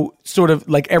 sort of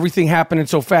like everything happening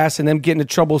so fast and them getting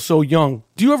into trouble so young,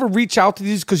 do you ever reach out to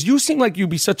these? Because you seem like you'd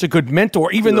be such a good mentor,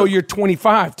 even though you're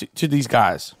 25 to these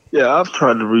guys. Yeah, I've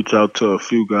tried to reach out to a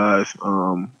few guys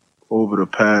over the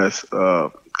past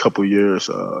couple years.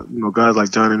 Guys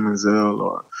like Johnny Manziel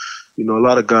or a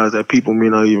lot of guys that people may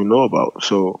not even know about.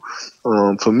 So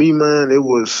for me, man, it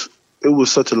was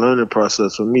such a learning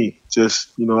process for me.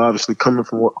 Just obviously coming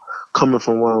from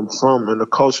where I'm from and the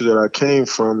culture that I came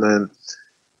from, and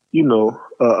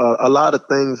a lot of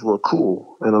things were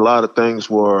cool and a lot of things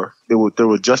were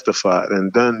justified.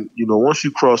 And then once you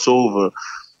cross over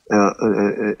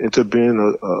into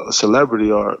being a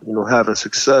celebrity or having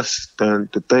success, then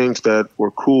the things that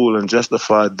were cool and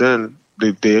justified then,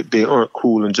 they aren't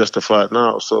cool and justified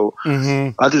now. So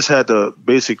I just had to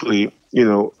basically,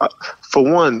 for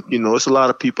one, it's a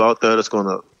lot of people out there that's going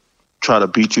to try to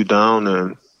beat you down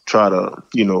and try to,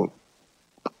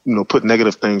 put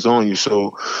negative things on you.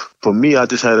 So for me, I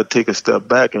just had to take a step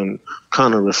back and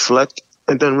kind of reflect.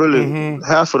 And then really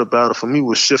half of the battle for me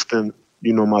was shifting,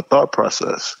 my thought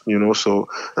process, so,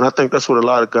 and I think that's what a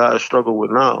lot of guys struggle with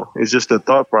now. It's just their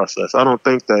thought process. I don't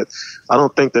think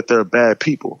that they're bad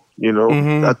people,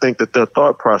 I think that their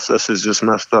thought process is just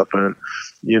messed up. And,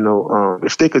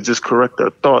 if they could just correct their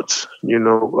thoughts, a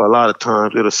lot of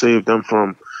times it'll save them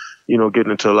from,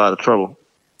 getting into a lot of trouble.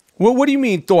 Well, what do you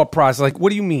mean thought process? Like,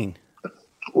 what do you mean?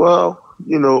 Well,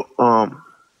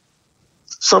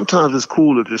 sometimes it's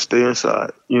cool to just stay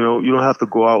inside. You don't have to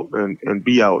go out and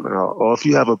be out. Or if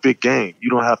you have a big game,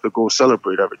 you don't have to go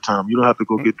celebrate every time. You don't have to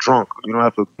go get drunk. You don't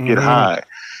have to get high.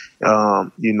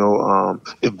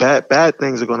 If bad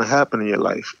things are going to happen in your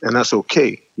life, and that's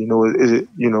okay.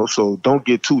 So don't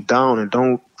get too down and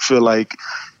don't feel like,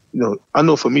 I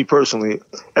know for me personally,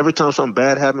 every time something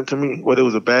bad happened to me, whether it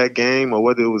was a bad game or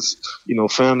whether it was,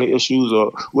 family issues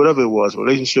or whatever it was,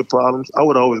 relationship problems, I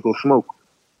would always go smoke.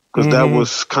 Because that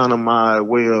was kind of my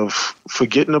way of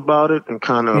forgetting about it and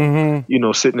kind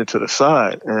of, sitting it to the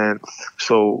side. And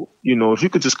so, if you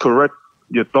could just correct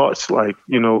your thoughts, like,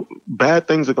 bad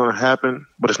things are going to happen,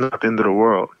 but it's not the end of the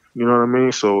world. You know what I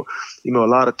mean? So, a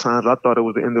lot of times I thought it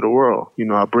was the end of the world.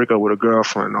 I break up with a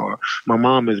girlfriend, or my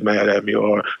mom is mad at me,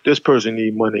 or this person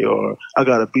need money, or I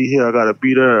got to be here, I got to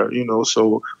be there,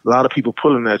 So a lot of people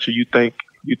pulling at you. You think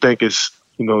it's,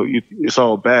 it's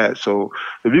all bad. So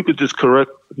if you could just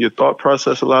correct your thought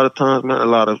process a lot of times, man, a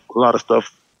lot of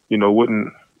stuff,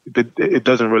 it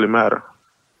doesn't really matter.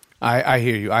 I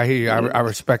hear you. I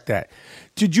respect that.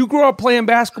 Did you grow up playing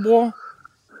basketball?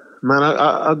 Man,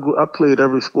 I played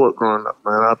every sport growing up,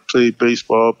 man. I played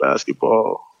baseball,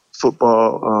 basketball,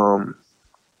 football.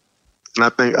 And I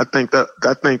think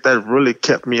that really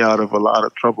kept me out of a lot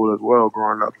of trouble as well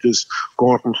growing up. Just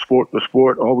going from sport to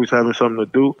sport, always having something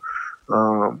to do.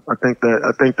 I think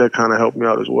that kind of helped me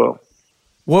out as well.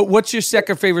 What's your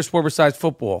second favorite sport besides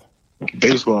football?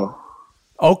 Baseball.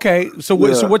 Okay, so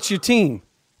what's your team?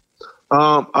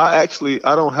 I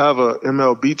don't have a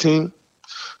MLB team.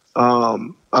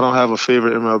 I don't have a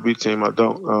favorite MLB team. I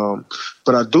don't.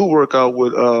 But I do work out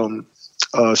with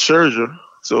Scherzer.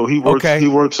 So he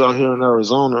works out here in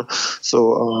Arizona.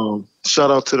 So shout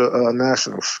out to the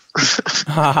Nationals.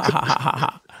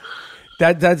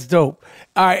 That's dope.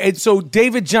 All right, and so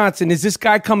David Johnson, is this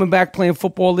guy coming back playing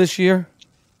football this year?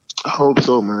 I hope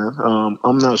so, man.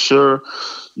 I'm not sure,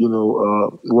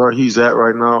 where he's at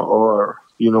right now, or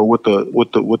what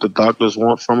the doctors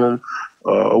want from him,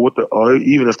 or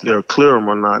even if they're clear him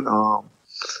or not.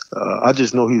 I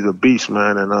just know he's a beast,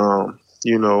 man, and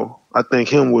I think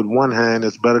him with one hand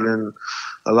is better than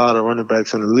a lot of running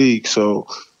backs in the league. So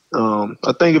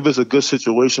I think if it's a good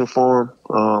situation for him,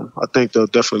 I think they'll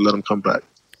definitely let him come back.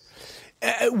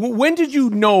 When did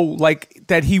you know, like,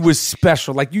 that he was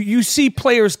special? Like, you see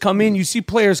players come in, you see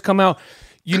players come out.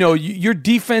 Your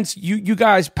defense, you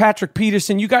guys, Patrick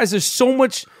Peterson, you guys, there's so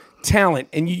much talent,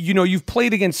 and you've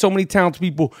played against so many talented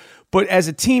people, but as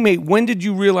a teammate, when did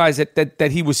you realize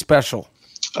that he was special?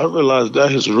 I realized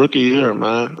that his rookie year,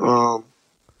 man.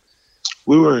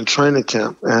 We were in training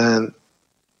camp, and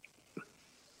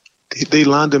they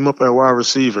lined him up at wide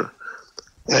receiver,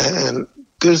 and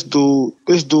this dude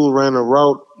ran a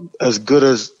route as good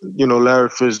as Larry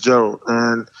Fitzgerald,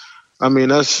 and I mean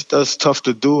that's tough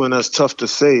to do and that's tough to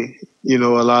say, a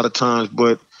lot of times,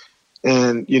 but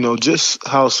just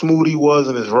how smooth he was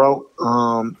in his route,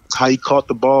 how he caught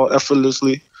the ball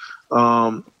effortlessly.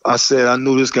 I said I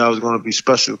knew this guy was going to be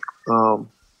special.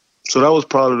 So that was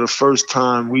probably the first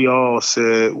time we all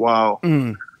said, "Wow,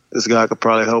 this guy could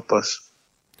probably help us."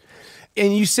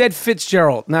 And you said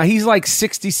Fitzgerald. Now, he's like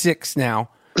 66 now.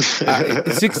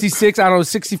 66, I don't know,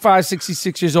 65,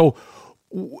 66 years old.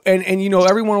 And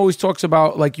everyone always talks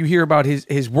about, like, you hear about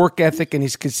his work ethic and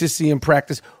his consistency in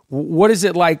practice. What is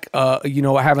it like,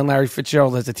 having Larry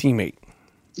Fitzgerald as a teammate?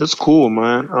 It's cool,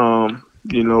 man.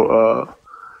 He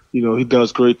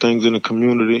does great things in the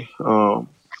community.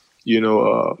 He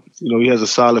has a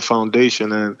solid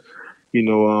foundation, and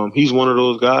he's one of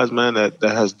those guys, man, that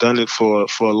has done it for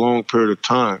a long period of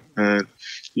time, and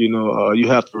you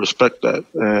have to respect that.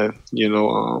 And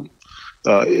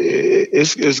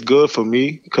it's good for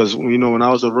me because when I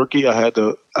was a rookie, I had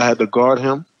to guard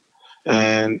him,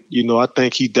 and I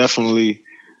think he definitely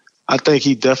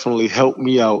helped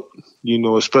me out.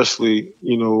 Especially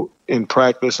in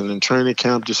practice and in training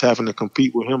camp, just having to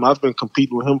compete with him. I've been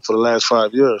competing with him for the last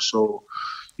 5 years, so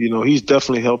he's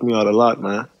definitely helped me out a lot,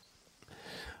 man.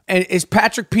 And is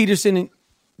Patrick Peterson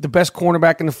the best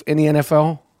cornerback in the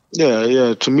NFL?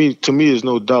 Yeah. To me, there's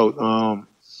no doubt.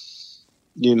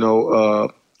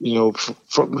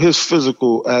 From his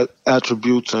physical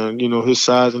attributes and his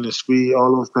size and his speed,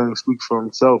 all those things speak for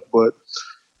himself. But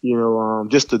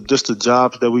just the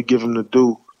jobs that we give him to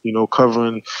do,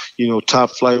 covering top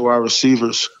flight wide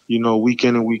receivers, week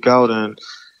in and week out, and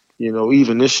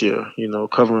even this year,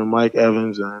 covering Mike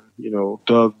Evans and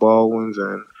Doug Baldwin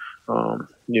and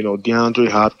DeAndre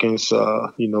Hopkins.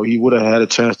 He would have had a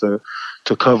chance to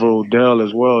cover Odell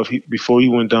as well before he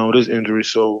went down with his injury.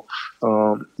 So,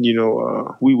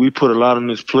 we put a lot on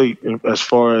his plate as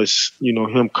far as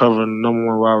him covering the number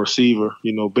one wide receiver.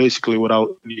 Basically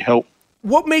without any help.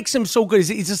 What makes him so good? Is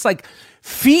it just like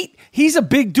feet? He's a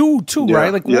big dude too,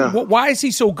 right? Like, why is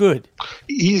he so good?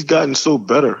 He's gotten so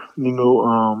better.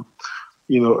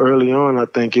 Early on, I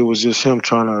think it was just him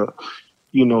trying to,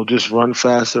 just run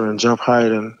faster and jump higher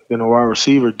than a wide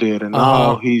receiver did. And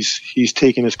now he's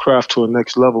taking his craft to a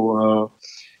next level.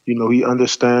 He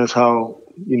understands how,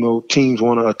 teams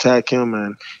want to attack him,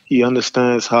 and he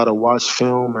understands how to watch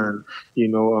film, and, he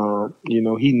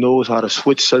knows how to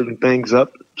switch certain things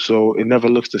up so it never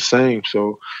looks the same.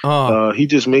 So he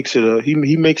just makes it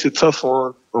he makes it tough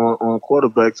on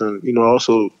quarterbacks and,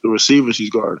 also the receivers he's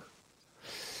guarding.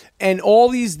 And all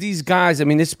these guys, I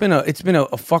mean, it's been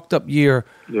a fucked up year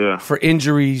for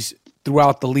injuries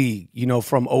throughout the league.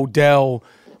 From Odell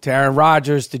to Aaron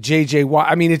Rodgers to J.J. Watt.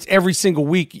 I mean, it's every single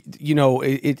week.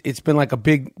 It's been like a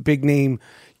big name.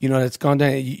 That's gone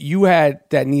down. You had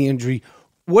that knee injury.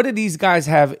 What do these guys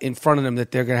have in front of them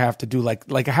that they're gonna have to do?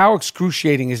 Like how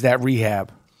excruciating is that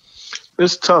rehab?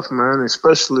 It's tough, man.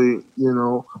 Especially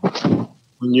when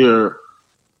you're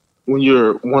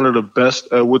one of the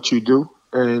best at what you do,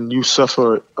 and you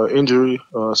suffer an injury,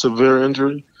 a severe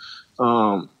injury,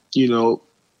 in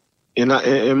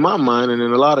my mind and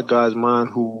in a lot of guys' mind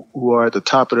who are at the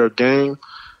top of their game,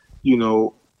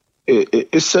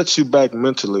 it sets you back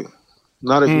mentally,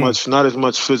 not as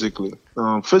much physically.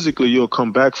 Physically, you'll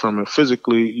come back from it.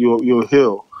 Physically, you'll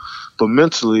heal, but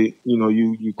mentally,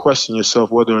 you question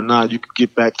yourself whether or not you could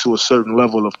get back to a certain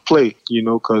level of play.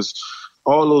 Because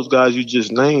all those guys you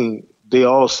just named, they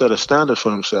all set a standard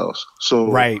for themselves. So,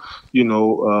 like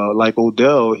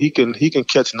Odell, he can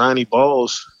catch 90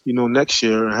 balls, next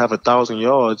year and have 1,000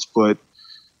 yards, but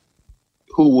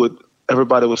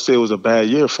everybody would say it was a bad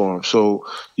year for him. So,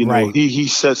 he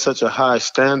set such a high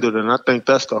standard, and I think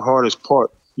that's the hardest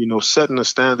part, setting a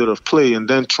standard of play and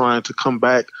then trying to come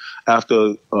back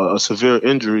after a severe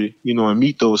injury, and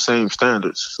meet those same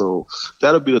standards. So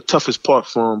that'll be the toughest part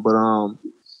for him. But,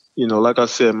 like I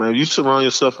said, man, you surround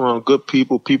yourself around good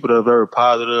people that are very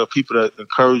positive, people that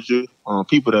encourage you,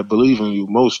 people that believe in you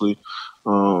mostly,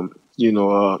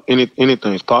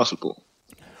 anything's possible.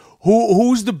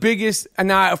 Who's the biggest?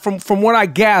 And from what I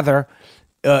gather,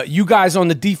 you guys on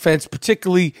the defense,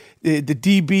 particularly the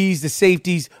DBs, the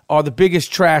safeties, are the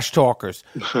biggest trash talkers.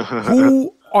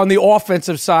 Who on the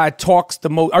offensive side talks the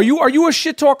most? Are you a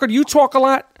shit talker? Do you talk a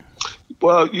lot?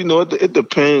 Well, it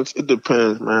depends. It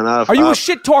depends, man. Are you a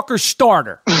shit talker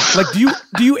starter? Like,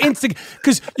 do you instigate?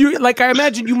 Because I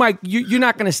imagine you're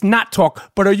not going to not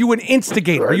talk, but are you an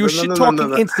instigator? Are you a shit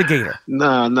talking instigator?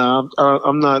 Nah,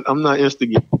 I'm not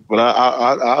instigating, but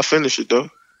I'll finish it though.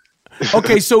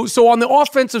 Okay, so on the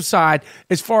offensive side,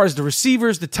 as far as the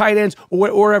receivers, the tight ends,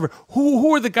 or whatever,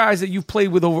 who are the guys that you've played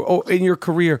with over in your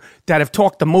career that have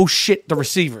talked the most shit to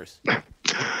receivers?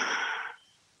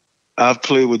 I've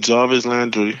played with Jarvis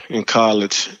Landry in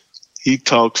college. He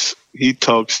talks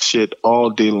shit all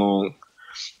day long.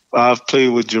 I've played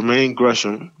with Jermaine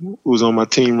Gresham, who's on my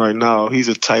team right now. He's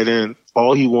a tight end.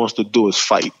 All he wants to do is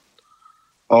fight.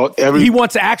 He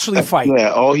wants to actually fight.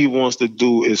 Yeah, all he wants to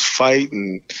do is fight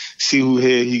and see who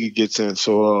here he gets in.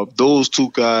 So those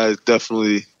two guys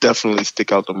definitely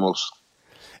stick out the most.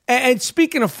 And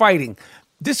speaking of fighting,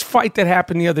 this fight that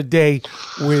happened the other day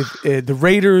with the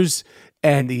Raiders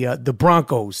and the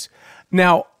Broncos.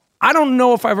 Now, I don't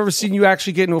know if I've ever seen you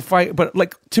actually get into a fight, but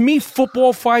to me,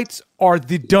 football fights are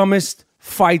the dumbest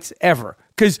fights ever.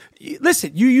 Because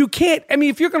listen, you can't. I mean,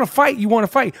 if you're going to fight, you want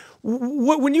to fight.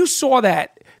 When you saw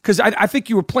that, because I think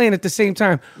you were playing at the same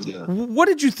time. Yeah. What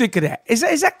did you think of that? Is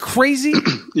that crazy?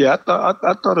 Yeah,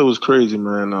 I thought it was crazy,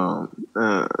 man.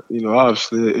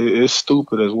 Obviously it's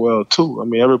stupid as well too. I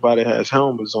mean, everybody has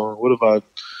helmets on. What if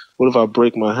I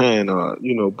break my hand or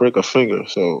break a finger?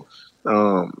 So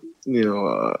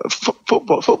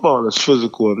football is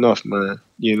physical enough, man.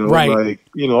 Right.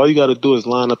 All you got to do is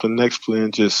line up the next play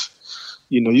and just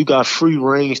you got free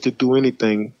range to do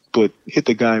anything but hit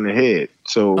the guy in the head.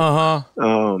 So,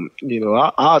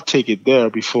 I'll take it there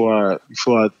before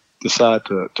I decide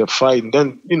to fight. And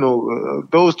then,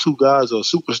 those two guys are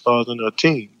superstars on their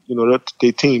team.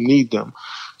 Their team need them.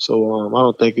 So, I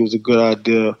don't think it was a good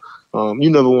idea. You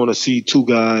never want to see two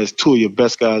of your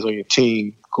best guys on your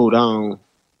team go down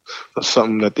for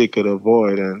something that they could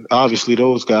avoid. And obviously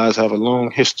those guys have a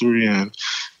long history, and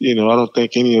I don't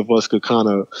think any of us could kind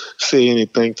of say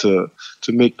anything to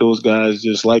make those guys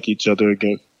just like each other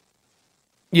again.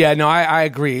 Yeah, no, I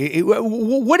agree.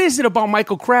 What is it about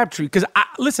Michael Crabtree? Because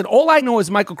listen, all I know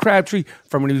is Michael Crabtree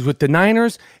from when he was with the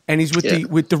Niners and he's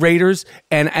with the Raiders,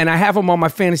 and I have him on my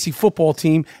fantasy football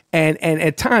team, and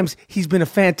at times he's been a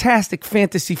fantastic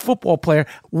fantasy football player.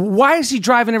 Why is he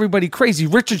driving everybody crazy?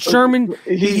 Richard Sherman,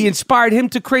 he inspired him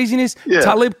to craziness. Yeah.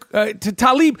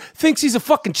 Talib thinks he's a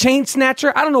fucking chain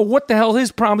snatcher. I don't know what the hell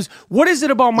his problem is. What is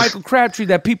it about Michael Crabtree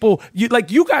that people you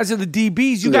guys are the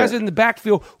DBs, you guys are in the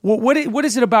backfield. What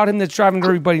is it about him that's driving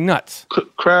everybody nuts?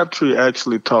 Crabtree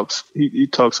actually talks. He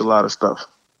talks a lot of stuff.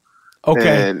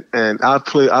 Okay. And I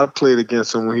played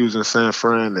against him when he was in San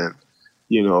Fran, and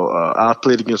I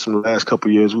played against him the last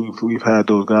couple of years. We've had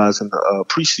those guys in the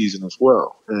preseason as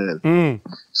well, and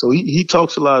so he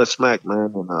talks a lot of smack,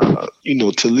 man.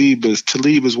 And Talib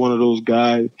is one of those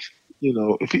guys.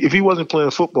 If he wasn't playing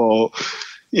football,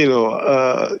 he'd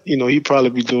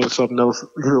probably be doing something else,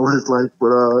 with his life.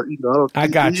 But I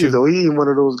got you. He ain't one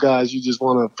of those guys you just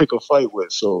want to pick a fight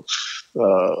with. So,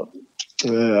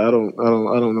 I don't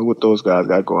know what those guys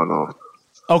got going on.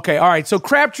 Okay, all right. So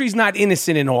Crabtree's not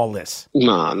innocent in all this.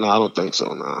 Nah, I don't think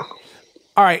so. Nah.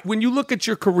 All right. When you look at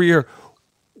your career,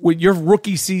 with your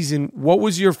rookie season, what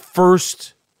was your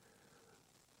first?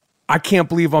 I can't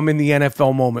believe I'm in the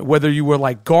NFL moment. Whether you were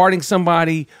guarding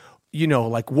somebody,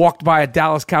 walked by a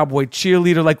Dallas Cowboy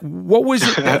cheerleader, what was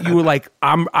it that you were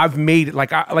I've made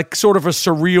it, sort of a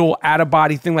surreal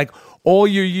out-of-body thing, all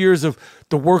your years of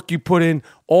the work you put in,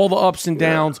 all the ups and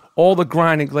downs, all the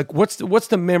grinding, what's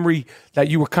the memory that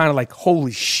you were kind of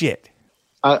holy shit?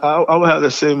 I would have to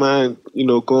say, man,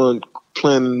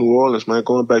 playing in New Orleans, man,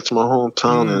 going back to my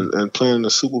hometown and playing in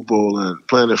the Super Bowl and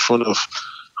playing in front of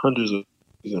hundreds of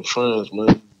friends,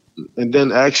 man. And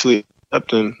then actually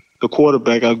accepting the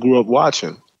quarterback I grew up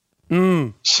watching.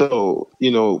 So,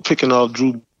 picking off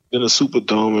Drew in the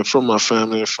Superdome and from my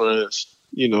family and friends,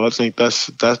 I think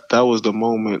that was the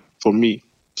moment for me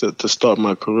to start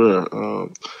my career.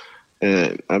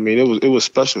 And I mean, it was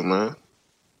special, man.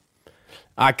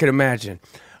 I could imagine.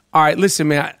 All right, listen,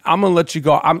 man, I'm gonna let you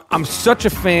go. I'm such a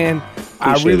fan.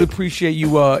 I really appreciate you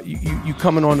you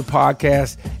coming on the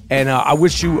podcast, and I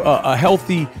wish you a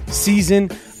healthy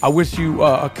season. I wish you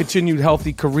a continued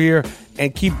healthy career,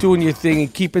 and keep doing your thing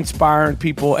and keep inspiring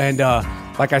people. And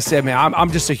like I said, man,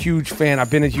 I'm just a huge fan.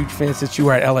 I've been a huge fan since you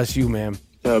were at LSU, man.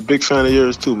 Yeah, big fan of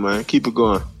yours too, man. Keep it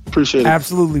going. Appreciate it.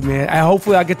 Absolutely, man. And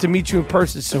hopefully I'll get to meet you in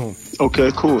person soon.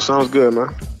 Okay, cool. Sounds good,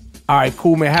 man. All right,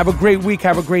 cool, man. Have a great week.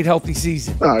 Have a great, healthy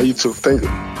season. All right, you too. Thank you.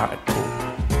 All right, cool.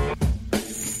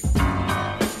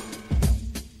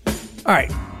 All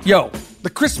right, yo, The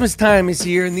Christmas time is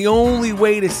here, and the only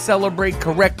way to celebrate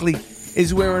correctly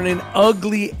is wearing an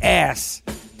ugly-ass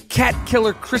cat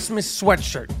killer Christmas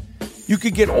sweatshirt. You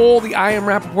could get all the I Am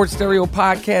Rappaport Stereo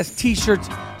podcast, t-shirts,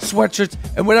 sweatshirts,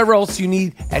 and whatever else you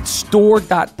need at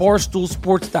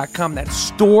store.barstoolsports.com. That's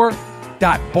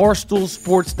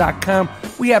store.barstoolsports.com.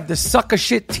 We have the Sucker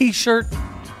Shit t-shirt,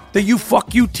 the You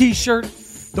Fuck You t-shirt,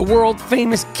 the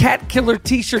world-famous cat killer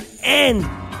t-shirt, and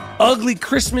ugly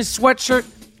Christmas sweatshirt.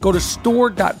 Go to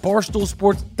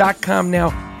store.barstoolsports.com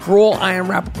now for all I Am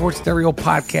Rappaport Stereo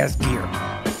podcast gear.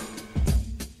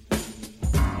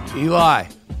 Eli.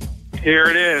 Here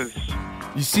it is.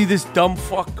 You see this dumb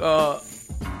fuck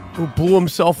who blew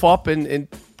himself up in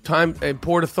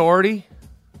Port Authority?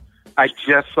 I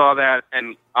just saw that,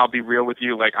 and I'll be real with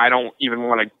you. Like, I don't even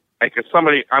want to, like, if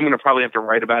somebody, I'm going to probably have to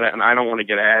write about it, and I don't want to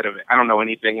get ahead of it. I don't know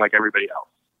anything like everybody else.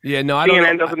 Yeah, no, I don't know.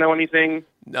 CNN doesn't know anything.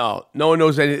 No one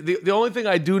knows anything. The only thing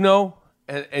I do know,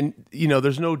 and you know,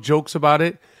 there's no jokes about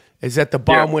it, is that the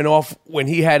bomb went off when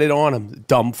he had it on him.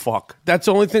 Dumb fuck. That's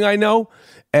the only thing I know,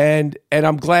 and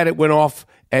I'm glad it went off,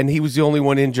 and he was the only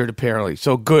one injured apparently.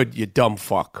 So good, you dumb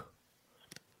fuck.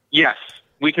 Yes,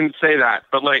 we can say that,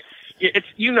 but like, it's,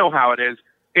 you know how it is.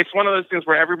 It's one of those things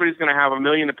where everybody's going to have a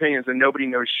million opinions, and nobody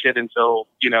knows shit until,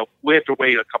 you know, we have to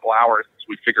wait a couple hours until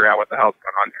we figure out what the hell's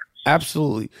going on there.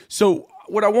 Absolutely. So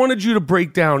what I wanted you to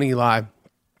break down, Eli,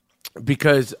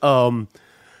 because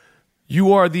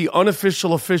you are the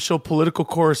unofficial, official political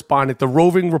correspondent, the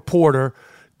roving reporter,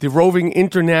 the roving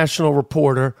international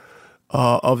reporter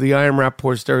of the I Am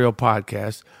Rappaport Stereo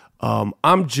podcast.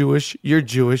 I'm Jewish. You're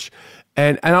Jewish.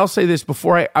 And I'll say this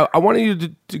before I wanted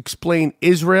you to explain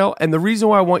Israel. And the reason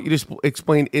why I want you to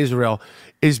explain Israel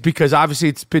is because obviously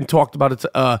it's been talked about.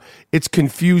 It's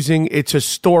confusing. It's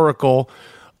historical.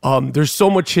 There's so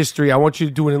much history. I want you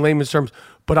to do it in layman's terms.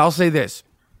 But I'll say this.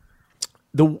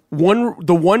 The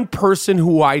one person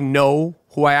who I know,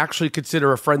 who I actually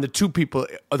consider a friend, the two people,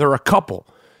 they're a couple.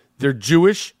 They're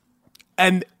Jewish.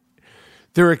 And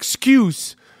their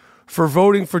excuse for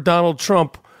voting for Donald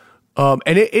Trump, and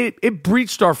it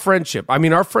breached our friendship. I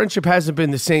mean, our friendship hasn't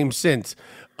been the same since.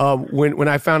 When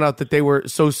I found out that they were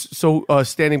so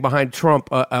standing behind Trump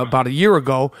about a year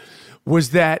ago,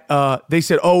 was that they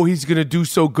said, "Oh, he's going to do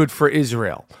so good for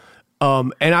Israel,"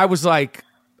 and I was like,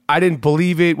 I didn't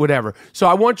believe it. Whatever. So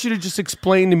I want you to just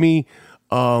explain to me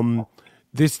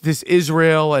this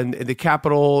Israel and the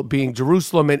capital being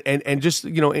Jerusalem, and just,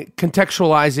 you know,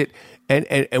 contextualize it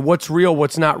and what's real,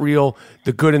 what's not real,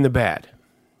 the good and the bad.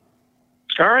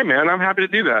 All right, man. I'm happy to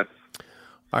do that.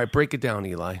 All right, break it down,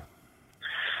 Eli.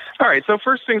 All right. So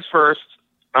first things first,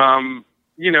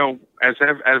 you know, as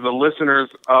the listeners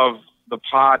of the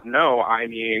pod know, I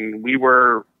mean, we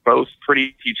were both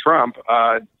pretty Trump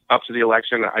up to the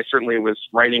election. I certainly was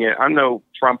writing it. I'm no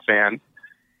Trump fan,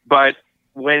 but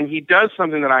when he does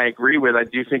something that I agree with, I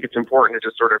do think it's important to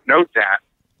just sort of note that,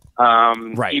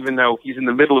 right. Even though he's in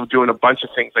the middle of doing a bunch of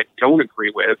things I don't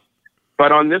agree with.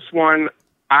 But on this one,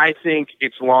 I think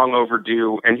it's long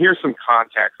overdue. And here's some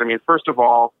context. I mean, first of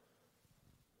all,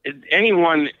 I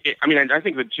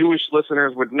think the Jewish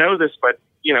listeners would know this, but,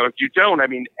 you know, if you don't, I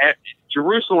mean,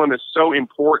 Jerusalem is so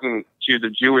important to the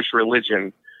Jewish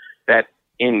religion that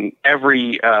in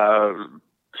every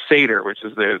Seder, which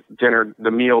is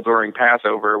the meal during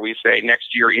Passover, we say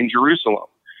next year in Jerusalem.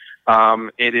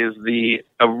 It is the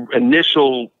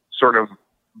initial sort of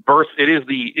birth. It is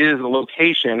the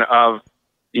location of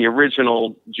the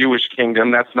original Jewish kingdom.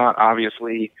 That's not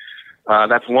obviously,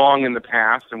 that's long in the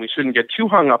past, and we shouldn't get too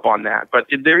hung up on that. But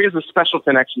there is a special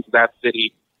connection to that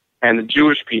city and the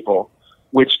Jewish people,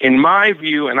 which, in my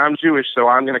view, and I'm Jewish, so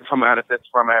I'm going to come at this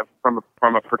from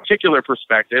a particular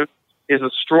perspective, is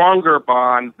a stronger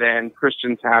bond than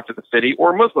Christians have to the city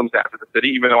or Muslims have to the city,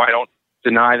 even though I don't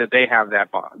deny that they have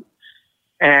that bond.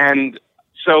 And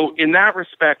so in that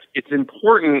respect, it's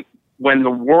important when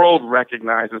the world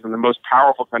recognizes, and the most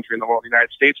powerful country in the world, the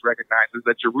United States, recognizes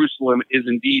that Jerusalem is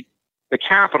indeed the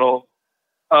capital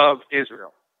of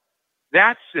Israel.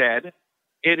 That said,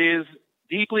 it is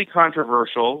deeply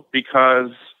controversial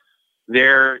because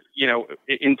there, you know,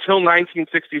 until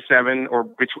 1967, or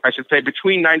I should say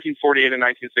between 1948 and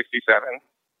 1967,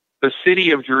 the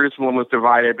city of Jerusalem was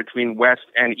divided between west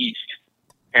and east.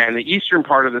 And the eastern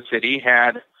part of the city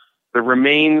had the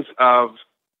remains of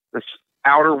the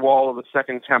outer wall of the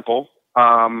Second Temple,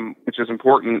 which is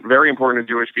important, very important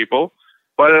to Jewish people.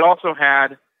 But it also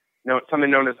had, you know, something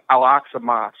known as Al-Aqsa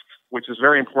Mosque, which is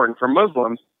very important for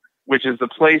Muslims, which is the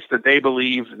place that they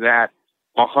believe that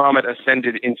Muhammad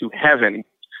ascended into heaven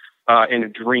in a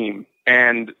dream.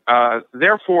 And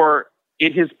therefore,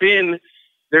 it has been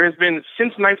there has been,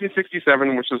 since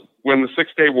 1967, which is when the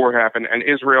Six-Day War happened, and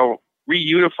Israel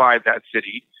reunified that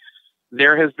city,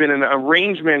 there has been an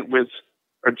arrangement with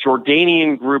a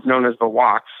Jordanian group known as the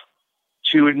Waqf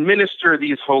to administer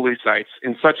these holy sites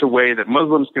in such a way that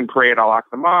Muslims can pray at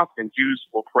Al-Aqsa Mosque and Jews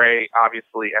will pray,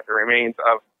 obviously, at the remains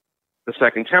of the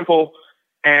Second Temple.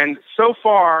 And so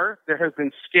far, there has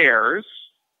been scares,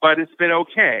 but it's been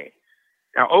okay.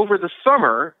 Now, over the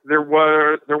summer, there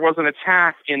was an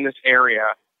attack in this area,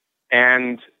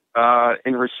 and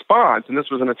in response, and this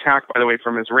was an attack, by the way,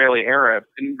 from Israeli Arabs,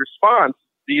 in response,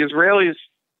 the Israelis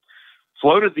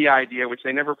floated the idea, which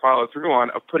they never followed through on,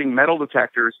 of putting metal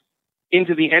detectors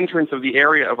into the entrance of the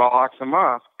area of Al-Aqsa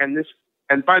Mosque.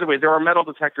 And by the way, there are metal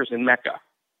detectors in Mecca.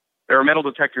 There are metal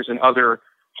detectors in other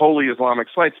holy Islamic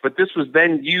sites, but this was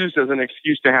then used as an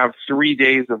excuse to have 3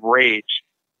 days of rage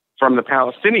from the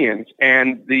Palestinians,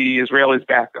 and the Israelis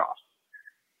backed off.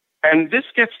 And this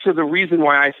gets to the reason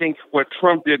why I think what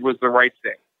Trump did was the right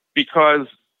thing. Because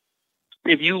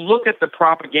if you look at the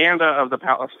propaganda of the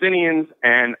Palestinians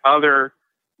and other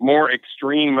more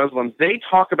extreme Muslims, they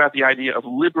talk about the idea of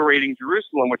liberating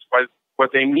Jerusalem, which was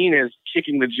what they mean is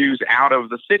kicking the Jews out of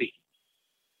the city.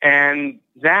 And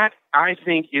that, I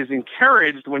think, is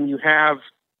encouraged when you have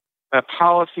a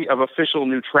policy of official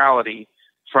neutrality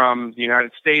from the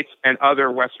United States and other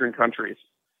Western countries.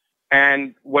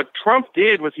 And what Trump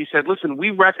did was he said, listen, we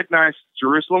recognize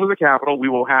Jerusalem as a capital. We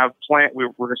will have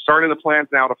we're starting the plans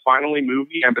now to finally move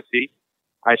the embassy.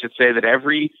 I should say that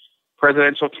every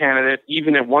presidential candidate,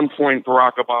 even at one point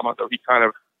Barack Obama, though he kind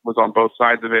of was on both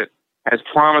sides of it, has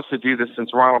promised to do this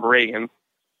since Ronald Reagan.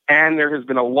 And there has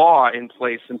been a law in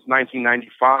place since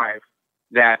 1995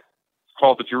 that's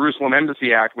called the Jerusalem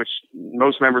Embassy Act, which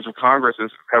most members of Congress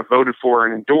have voted for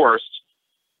and endorsed.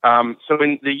 So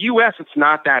in the U.S., it's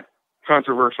not that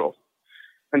controversial.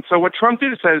 And so what Trump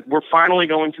did is said, we're finally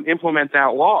going to implement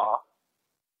that law.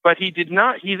 But he did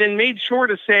not. He then made sure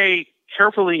to say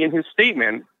carefully in his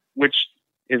statement, which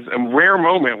is a rare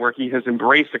moment where he has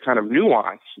embraced a kind of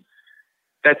nuance,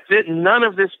 that none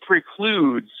of this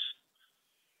precludes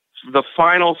the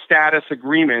final status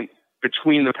agreement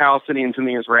between the Palestinians and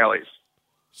the Israelis.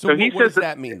 So he says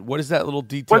that mean? What does that little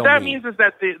detail mean? What that means is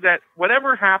that that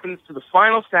whatever happens to the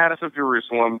final status of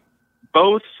Jerusalem,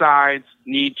 both sides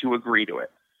need to agree to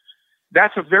it.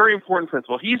 That's a very important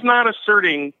principle. He's not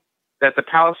asserting that the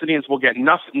Palestinians will get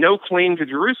no claim to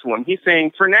Jerusalem. He's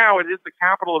saying, for now, it is the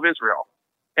capital of Israel.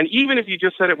 And even if you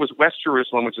just said it was West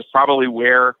Jerusalem, which is probably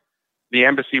where the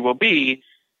embassy will be,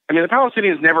 I mean, the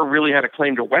Palestinians never really had a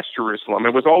claim to West Jerusalem.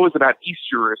 It was always about East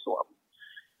Jerusalem.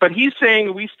 But he's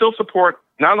saying we still support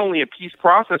not only a peace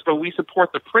process, but we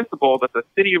support the principle that the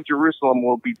city of Jerusalem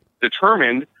will be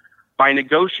determined by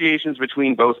negotiations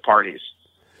between both parties.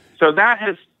 So that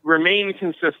has remained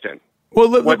consistent. Well,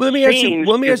 let me ask you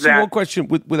one question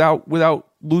without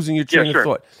losing your train of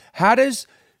thought. How does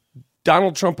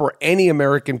Donald Trump or any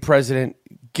American president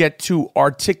get to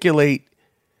articulate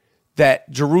that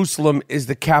Jerusalem is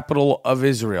the capital of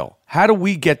Israel? How do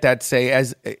we get that say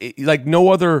as like no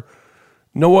other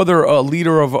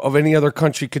leader of any other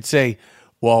country could say,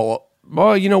 well,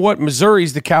 you know what? Missouri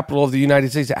is the capital of the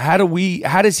United States. How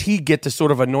does he get to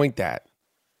sort of anoint that?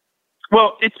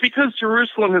 Well, it's because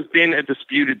Jerusalem has been a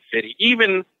disputed city.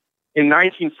 Even in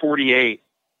 1948,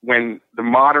 when the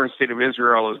modern state of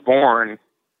Israel was born,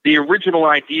 the original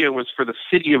idea was for the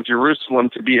city of Jerusalem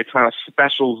to be a kind of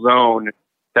special zone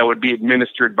that would be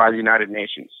administered by the United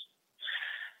Nations.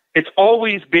 It's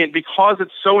always been, because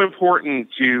it's so important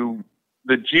to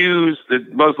the Jews, the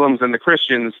Muslims, and the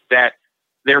Christians, that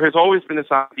there has always been this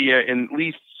idea, at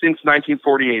least since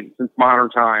 1948, since modern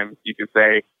times, you could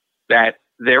say, that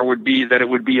it would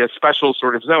be a special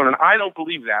sort of zone. And I don't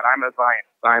believe that. I'm a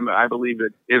Zionist. I believe that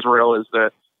Israel is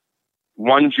the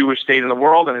one Jewish state in the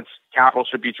world, and its capital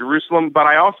should be Jerusalem. But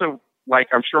I also, like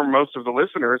I'm sure most of the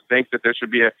listeners, think that there should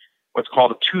be what's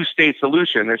called a two-state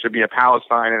solution. There should be a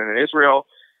Palestine and an Israel,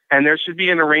 and there should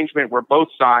be an arrangement where both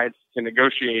sides can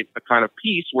negotiate a kind of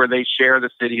peace where they share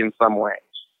the city in some way.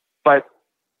 But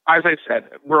as I said,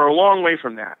 we're a long way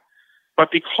from that. But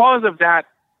because of that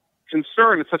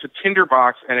concern, it's such a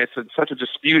tinderbox and it's such a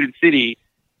disputed city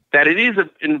that it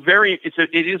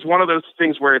is one of those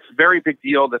things where it's a very big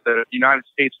deal that the United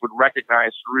States would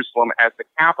recognize Jerusalem as the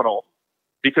capital,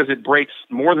 because it breaks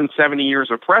more than 70 years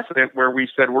of precedent where we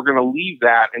said we're going to leave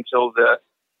that until the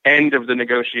end of the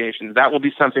negotiations. That will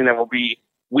be something that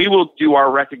we will do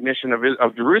our recognition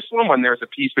of Jerusalem when there's a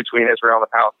peace between Israel and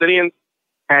the Palestinians,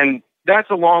 and that's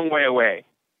a long way away.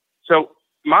 So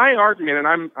my argument,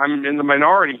 and I'm in the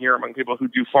minority here among people who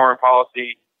do foreign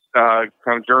policy kind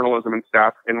of journalism and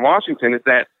stuff in Washington, is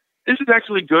that this is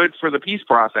actually good for the peace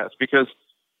process because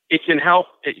it can help.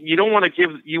 You don't want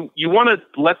to you want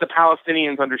to let the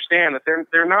Palestinians understand that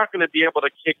they're not going to be able to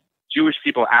kick Jewish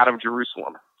people out of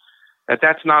Jerusalem, that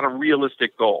that's not a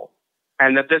realistic goal,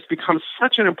 and that this becomes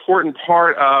such an important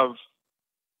part of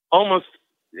almost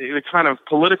the kind of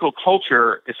political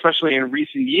culture, especially in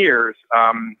recent years.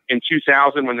 In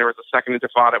 2000, when there was a second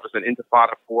intifada, it was an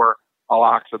intifada for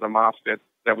Al-Aqsa, the mosque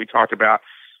that we talked about.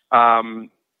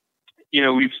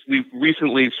 We've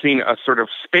recently seen a sort of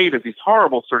spate of these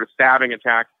horrible sort of stabbing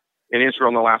attacks in Israel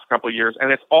in the last couple of years,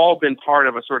 and it's all been part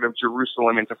of a sort of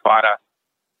Jerusalem intifada.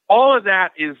 All of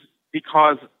that is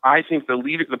because I think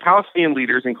the Palestinian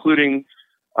leaders, including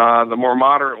the more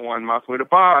moderate one, Mahmoud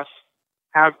Abbas,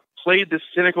 have played this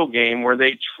cynical game where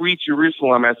they treat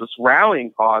Jerusalem as this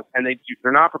rallying cause, and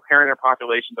they're not preparing their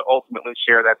population to ultimately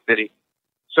share that city.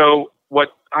 So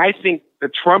what I think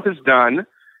that Trump has done,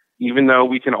 even though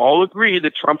we can all agree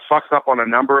that Trump fucks up on a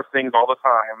number of things all the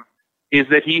time, is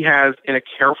that he has, in a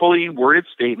carefully worded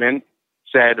statement,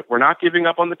 said, we're not giving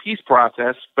up on the peace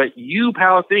process, but you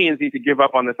Palestinians need to give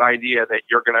up on this idea that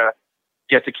you're going to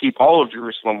get to keep all of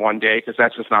Jerusalem one day, because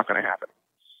that's just not going to happen.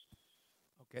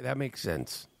 Okay, that makes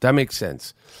sense.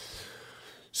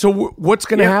 So what's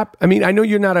going to happen? I mean, I know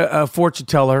you're not a fortune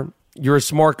teller. You're a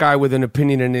smart guy with an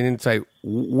opinion and an insight.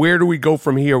 Where do we go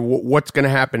from here? What's going to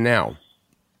happen now?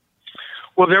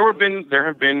 Well, there has been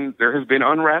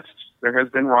unrest. There has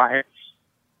been riots,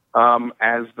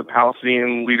 as the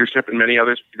Palestinian leadership and many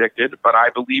others predicted. But I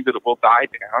believe that it will die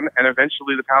down, and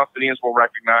eventually the Palestinians will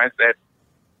recognize that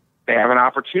they have an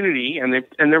opportunity, and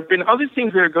there have been other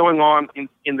things that are going on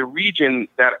in the region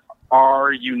that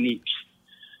are unique.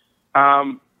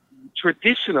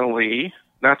 Traditionally,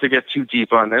 not to get too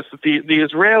deep on this, but the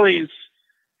Israelis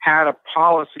had a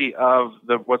policy of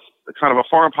what's kind of a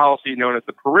foreign policy known as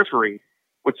the periphery,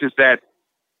 which is that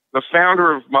the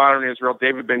founder of modern Israel,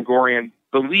 David Ben-Gurion,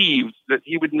 believed that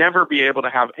he would never be able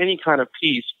to have any kind of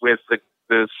peace with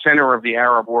the center of the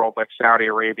Arab world like Saudi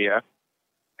Arabia,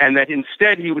 and that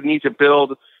instead he would need to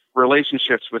build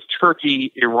relationships with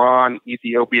Turkey, Iran,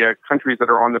 Ethiopia, countries that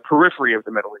are on the periphery of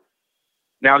the Middle East.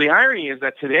 Now, the irony is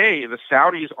that today the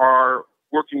Saudis are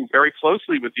working very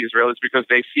closely with the Israelis because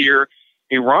they fear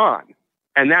Iran.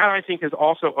 And that, I think, has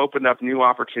also opened up new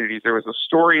opportunities. There was a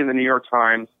story in the New York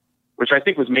Times, which I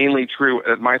think was mainly true,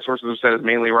 my sources have said is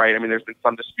mainly right. I mean, there's been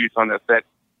some disputes on this, that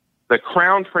the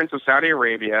Crown Prince of Saudi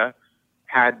Arabia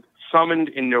had summoned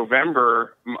in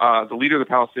November the leader of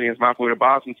the Palestinians, Mahmoud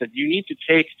Abbas, and said, you need to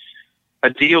take a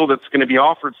deal that's going to be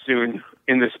offered soon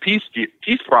in this peace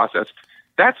process.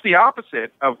 That's the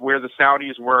opposite of where the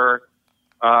Saudis were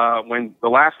when the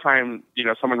last time,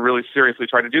 someone really seriously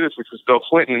tried to do this, which was Bill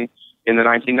Clinton in the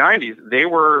 1990s. They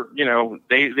were,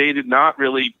 they did not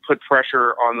really put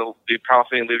pressure on the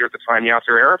Palestinian leader at the time,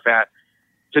 Yasser Arafat,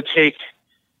 to take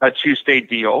a two-state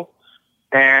deal.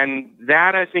 And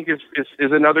that, I think, is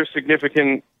another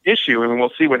significant issue. I mean,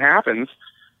 we'll see what happens.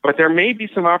 But there may be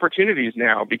some opportunities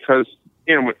now because,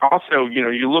 also,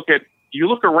 you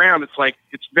look around, it's like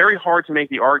it's very hard to make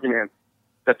the argument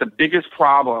that the biggest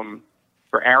problem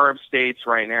for Arab states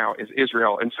right now is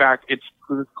Israel. In fact, it's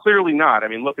clearly not. I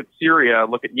mean, look at Syria,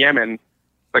 look at Yemen.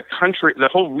 The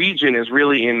whole region is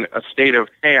really in a state of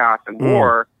chaos and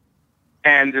war.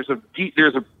 And there's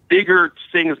a bigger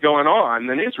things going on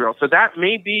than Israel. So that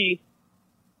may be,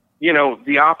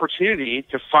 the opportunity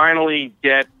to finally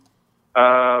get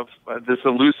this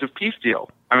elusive peace deal.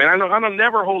 I mean, I don't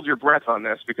never hold your breath on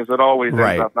this because it always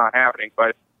ends up not happening.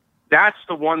 But that's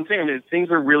the one thing. I mean, things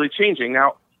are really changing.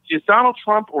 Now, is Donald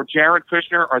Trump or Jared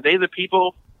Kushner, are they the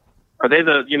people? Are they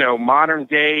the, modern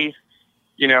day,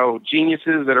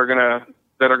 geniuses that are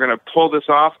gonna pull this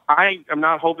off? I am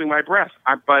not holding my breath.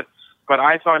 But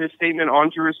I thought his statement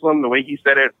on Jerusalem, the way he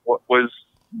said it,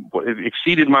 it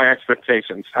exceeded my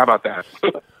expectations. How about that?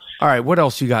 All right, what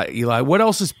else you got, Eli? What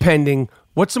else is pending?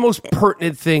 What's the most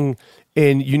pertinent thing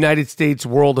in United States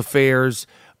world affairs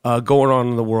going on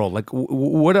in the world? Like,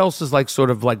 what else is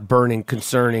burning,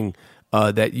 concerning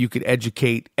that you could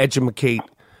educate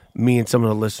me and some of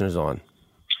the listeners on?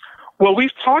 Well,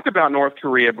 we've talked about North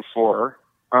Korea before.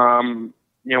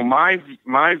 My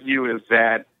view is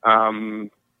that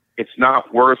it's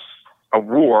not worth a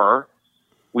war.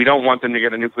 We don't want them to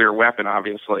get a nuclear weapon,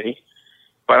 obviously,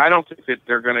 but I don't think that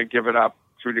they're going to give it up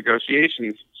through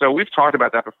negotiations. So we've talked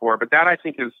about that before, but that I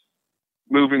think is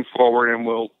moving forward,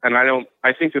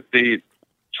 I think that the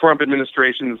Trump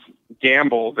administration's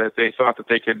gamble that they thought that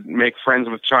they could make friends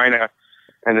with China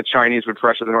and the Chinese would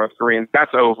pressure the North Koreans,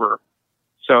 that's over.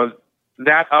 So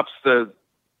that ups the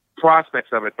prospects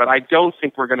of it, but I don't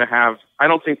think I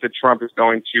don't think that Trump is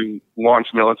going to launch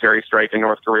military strike in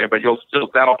North Korea, but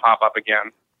that'll pop up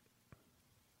again.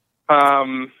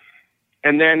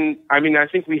 And then, I mean, I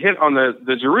think we hit on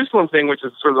the Jerusalem thing, which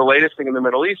is sort of the latest thing in the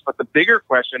Middle East, but the bigger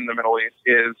question in the Middle East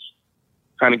is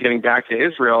kind of getting back to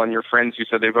Israel and your friends who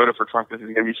said they voted for Trump because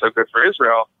he's going to be so good for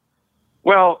Israel.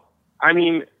 Well, I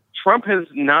mean, Trump has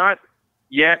not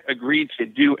yet agreed to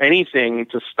do anything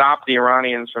to stop the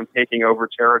Iranians from taking over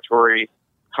territory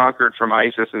conquered from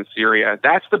ISIS in Syria.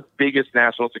 That's the biggest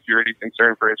national security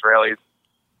concern for Israelis.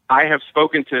 I have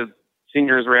spoken to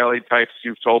senior Israeli types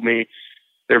who've told me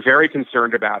they're very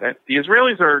concerned about it. The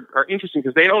Israelis are interesting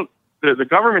because the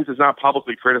government does not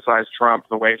publicly criticize Trump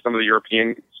the way some of the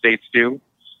European states do.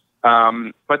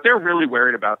 But they're really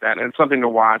worried about that, and it's something to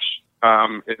watch.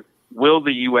 Will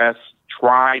the U.S.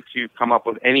 try to come up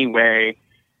with any way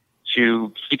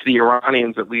to keep the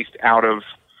Iranians at least out of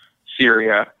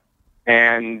Syria?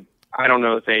 And I don't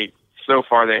know that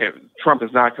Trump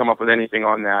has not come up with anything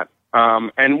on that.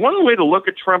 And one way to look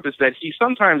at Trump is that he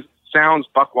sometimes sounds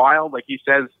buck wild. Like he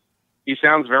sounds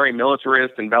very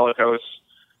militarist and bellicose.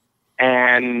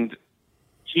 And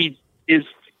he is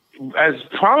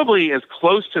probably as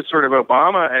close to sort of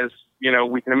Obama as,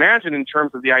 we can imagine in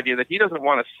terms of the idea that he doesn't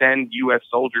want to send U.S.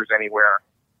 soldiers anywhere.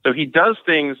 So he does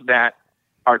things that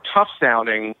are tough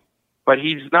sounding, but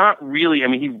he's not really,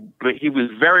 he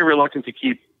was very reluctant to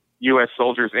keep U.S.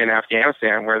 soldiers in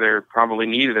Afghanistan where they're probably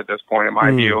needed at this point, in my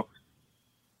view.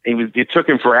 It took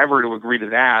him forever to agree to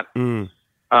that. And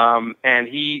so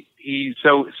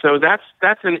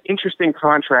that's an interesting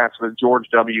contrast with George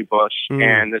W. Bush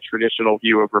and the traditional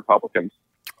view of Republicans.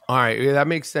 All right. Yeah, that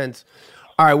makes sense.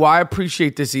 All right. Well, I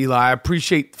appreciate this, Eli. I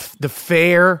appreciate the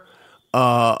fair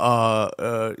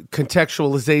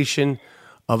contextualization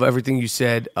of everything you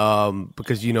said,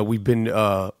 because, we've been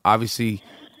obviously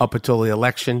up until the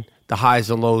election, the highs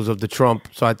and lows of the Trump.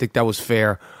 So I think that was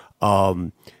fair.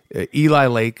 Eli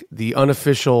Lake, the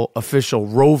unofficial, official,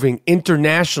 roving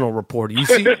international reporter.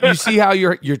 You see how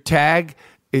your tag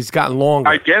has gotten longer.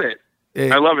 I get it.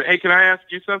 I love it. Hey, can I ask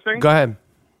you something? Go ahead.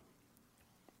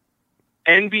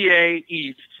 NBA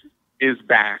East is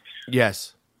back.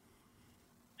 Yes.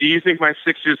 Do you think my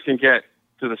Sixers can get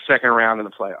to the second round of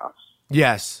the playoffs?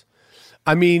 Yes.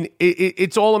 I mean,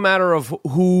 it's all a matter of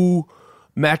who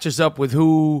matches up with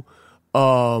who,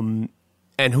 and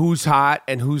who's hot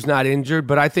and who's not injured.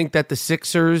 But I think that the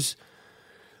Sixers,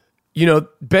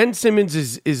 Ben Simmons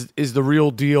is the real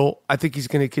deal. I think he's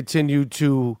going to continue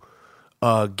to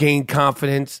gain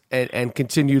confidence and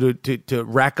continue to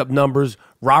rack up numbers.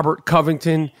 Robert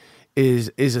Covington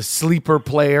is a sleeper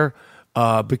player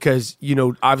because,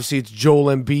 obviously it's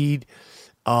Joel Embiid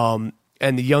and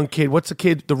the young kid. What's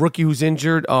the rookie who's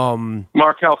injured?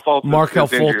 Markelle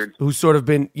Fultz, who's sort of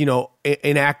been,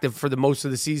 inactive for the most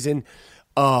of the season.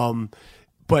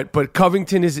 But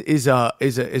Covington is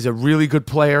a really good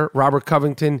player. Robert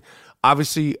Covington,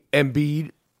 obviously Embiid.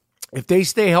 If they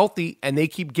stay healthy and they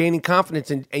keep gaining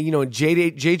confidence, and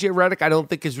JJ Redick, I don't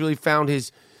think has really found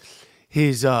his.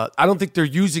 I don't think they're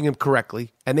using him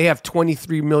correctly, and they have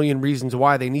 23 million reasons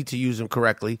why they need to use him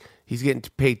correctly. He's getting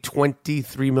paid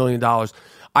 $23 million.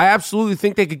 I absolutely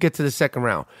think they could get to the second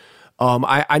round.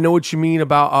 I know what you mean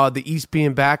about the East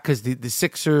being back because the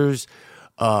Sixers,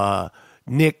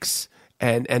 Knicks,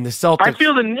 and the Celtics. I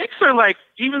feel the Knicks are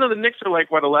even though the Knicks are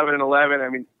 11-11. I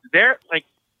mean, they're like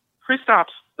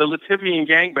Kristaps, the Latvian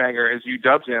gangbanger, as you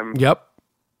dubbed him. Yep.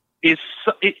 He's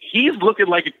looking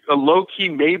like a low key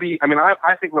maybe. I mean,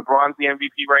 I think LeBron's the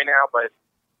MVP right now, but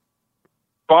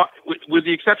with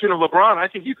the exception of LeBron, I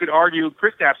think you could argue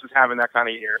Kristaps is having that kind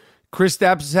of year.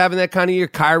 Kristaps is having that kind of year.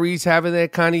 Kyrie's having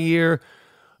that kind of year.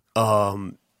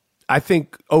 I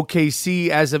think OKC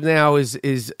as of now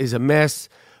is a mess.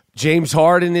 James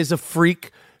Harden is a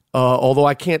freak. Although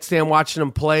I can't stand watching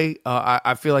him play,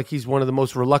 I feel like he's one of the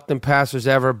most reluctant passers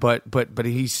ever. But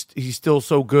he's still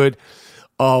so good.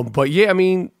 But yeah, I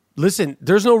mean, listen,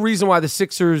 there's no reason why the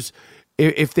Sixers,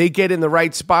 if they get in the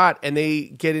right spot and they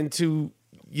get into,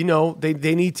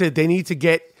 they need to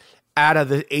get out of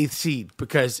the 8th seed,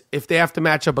 because if they have to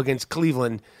match up against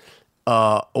Cleveland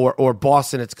or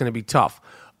Boston, it's going to be tough.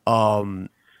 And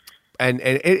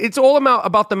it's all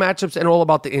about the matchups and all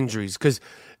about the injuries, because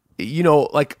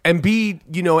like Embiid,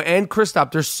 and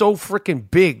Kristaps, they're so freaking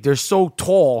big, they're so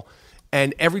tall,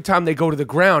 and every time they go to the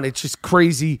ground, it's just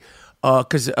crazy.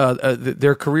 Because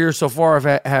their careers so far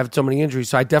have so many injuries.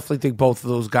 So I definitely think both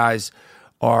of those guys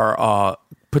are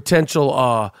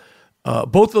potential.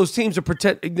 Both of those teams are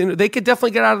they could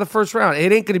definitely get out of the first round.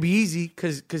 It ain't going to be easy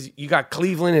because you got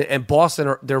Cleveland and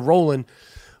Boston they're rolling,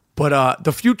 but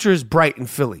the future is bright in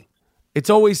Philly. It's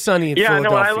always sunny in Philadelphia.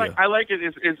 No, I like it.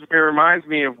 It reminds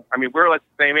me of. I mean, we're like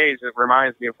the same age. It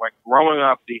reminds me of like growing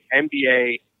up. The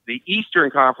NBA, the Eastern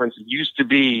Conference used to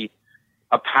be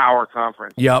a power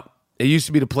conference. Yep, it used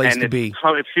to be the place to be.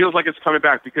 It feels like it's coming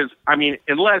back because I mean,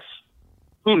 unless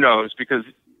who knows? Because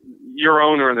your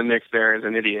owner of the Knicks there is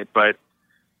an idiot, but.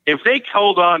 If they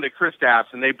hold on to Kristaps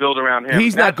and they build around him,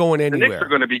 he's not going anywhere. The Knicks are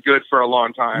going to be good for a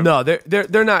long time. No,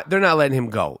 they're not letting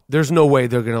him go. There's no way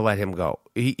they're going to let him go.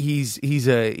 He's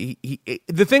the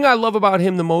thing I love about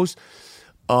him the most,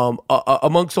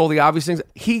 amongst all the obvious things,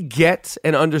 he gets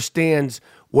and understands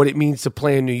what it means to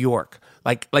play in New York.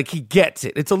 Like he gets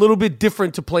it. It's a little bit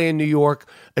different to play in New York.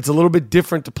 It's a little bit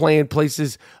different to play in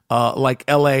places like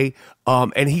L.A.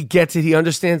 And he gets it. He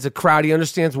understands the crowd. He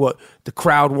understands what the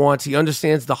crowd wants. He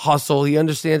understands the hustle. He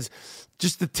understands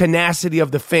just the tenacity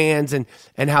of the fans and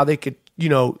how they could,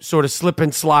 sort of slip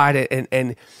and slide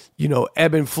and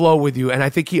ebb and flow with you. And I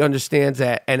think he understands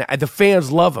that. And the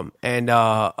fans love him.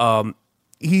 And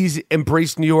he's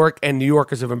embraced New York, and New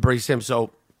Yorkers have embraced him.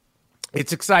 So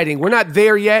it's exciting. We're not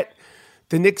there yet.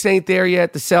 The Knicks ain't there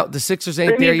yet. The Sixers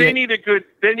ain't there yet. They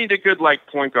need a good like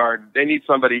point guard. They need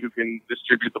somebody who can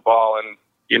distribute the ball and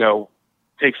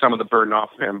take some of the burden off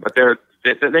of him. But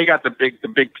they got the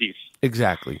big piece.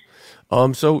 Exactly.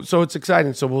 So it's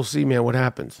exciting. So we'll see, man, what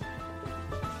happens.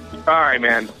 All right,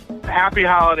 man. Happy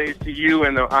holidays to you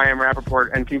and the I Am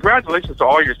Rappaport, and congratulations to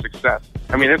all your success.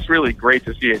 I mean, it's really great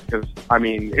to see it because, I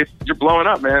mean, you're blowing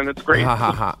up, man. It's great.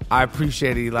 I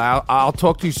appreciate it, Eli. I'll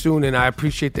talk to you soon, and I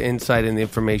appreciate the insight and the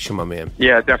information, my man.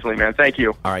 Yeah, definitely, man. Thank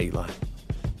you. All right, Eli.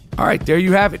 All right, there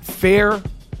you have it. Fair,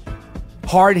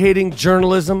 hard-hitting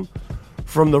journalism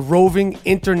from the roving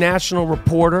international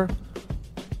reporter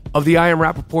of the I Am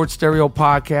Rappaport Stereo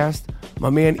Podcast, my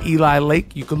man Eli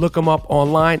Lake. You can look him up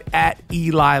online at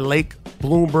Eli Lake,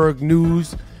 Bloomberg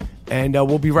News. And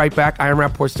we'll be right back. I Am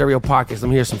Rappaport Stereo Podcast. Let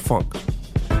me hear some funk.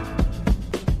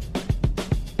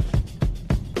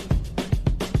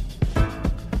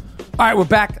 All right, we're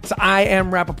back. It's I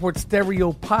Am Rappaport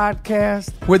Stereo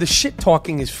Podcast, where the shit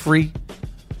talking is free.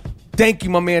 Thank you,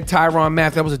 my man Tyrann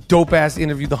Mathieu. That was a dope-ass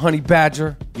interview. The Honey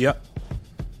Badger. Yep.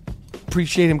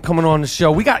 Appreciate him coming on the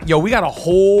show. We got a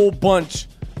whole bunch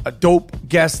of dope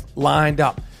guests lined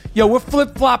up. Yo, we're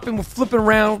flip-flopping, we're flipping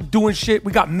around, doing shit.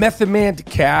 We got Method Man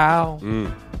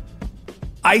DeCal,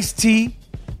 Ice-T,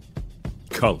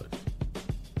 Color,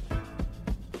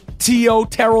 T.O.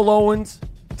 Terrell Owens,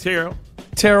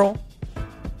 Terrell,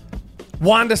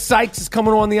 Wanda Sykes is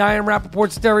coming on the I Am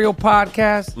Rappaport Stereo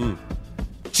Podcast.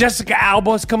 Jessica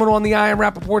Alba is coming on the I Am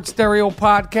Rappaport Stereo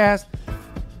Podcast.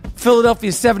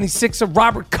 Philadelphia 76er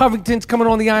Robert Covington's coming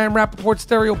on the I Am Rappaport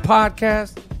Stereo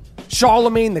Podcast.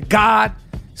 Charlemagne the God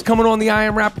is coming on the I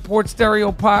Am Rappaport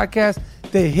Stereo Podcast.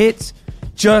 The hits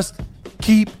just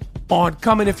keep on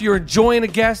coming. If you're enjoying a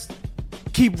guest,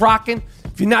 keep rocking.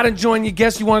 If you're not enjoying your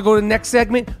guest, you want to go to the next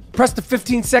segment, press the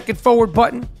 15-second forward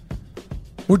button.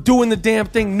 We're doing the damn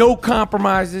thing. No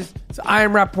compromises. It's I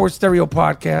Am Rappaport Stereo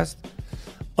Podcast.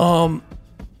 What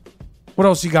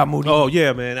else you got, Moody? Oh,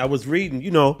 yeah, man. I was reading,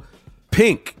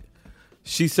 Pink.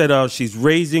 She said she's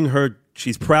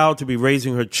proud to be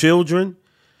raising her children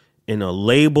in a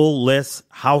label-less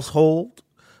household.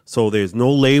 So there's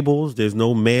no labels, there's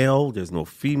no male, there's no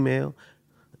female.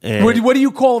 And what do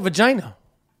you call a vagina?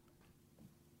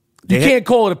 You can't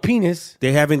call it a penis.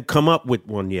 They haven't come up with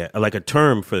one yet, like a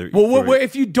term for it. Well,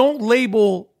 if you don't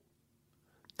label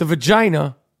the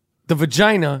vagina,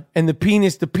 and the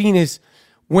penis,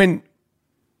 when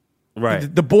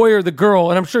the boy or the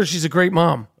girl, and I'm sure she's a great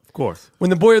mom. Of course. When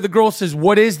the boy or the girl says,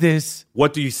 "What is this?"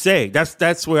 What do you say?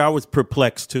 That's where I was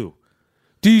perplexed too.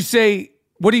 Do you say?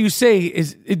 What do you say?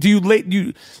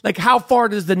 Like how far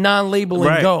does the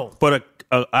non-labeling go? But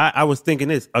I was thinking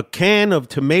this: a can of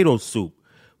tomato soup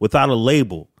without a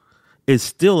label is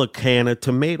still a can of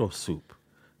tomato soup,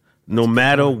 no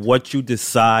matter what you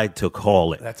decide to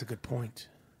call it. That's a good point.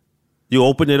 You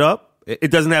open it up;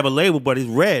 it doesn't have a label, but it's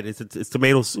red. It's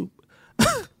tomato soup.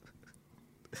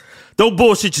 Don't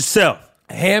bullshit yourself.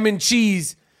 A ham and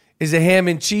cheese is a ham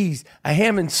and cheese. A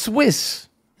ham and Swiss.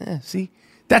 Yeah, see?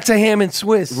 That's a ham and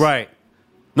Swiss. Right.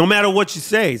 No matter what you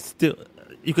say, still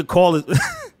you could call it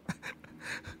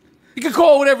You can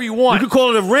call it whatever you want. You could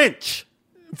call it a wrench.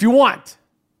 If you want.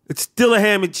 It's still a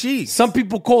ham and cheese. Some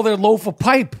people call their loaf a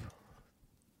pipe.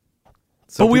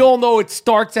 But we all know it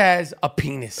starts as a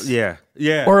penis. Yeah.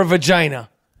 Yeah. Or a vagina.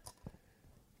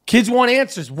 Kids want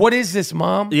answers. What is this,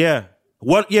 Mom? Yeah.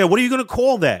 What are you going to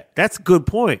call that? That's a good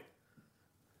point.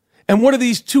 And what are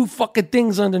these two fucking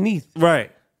things underneath?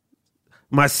 Right.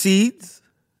 My seeds.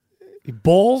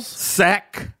 Balls.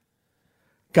 Sack.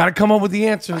 Got to come up with the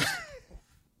answers.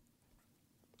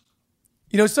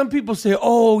 You know, some people say,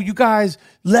 "Oh, you guys,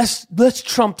 let's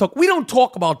Trump talk." We don't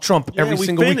talk about Trump every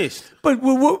single finished. week.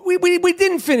 But we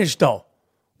didn't finish though.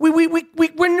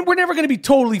 We're never going to be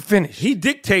totally finished. He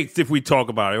dictates if we talk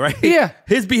about it, right? Yeah.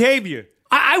 His behavior.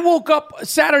 I woke up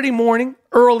Saturday morning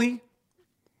early,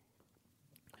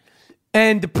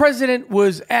 and the president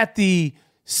was at the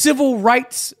Civil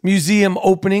Rights Museum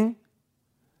opening,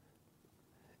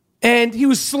 and he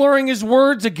was slurring his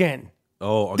words again.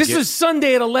 Oh, This was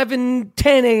Sunday at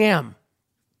 11:10 a.m.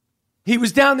 He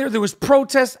was down there. There was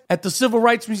protests at the Civil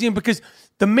Rights Museum because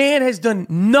the man has done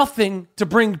nothing to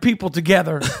bring people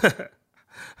together.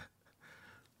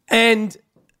 And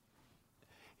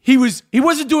he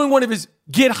wasn't doing one of his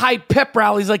get hype pep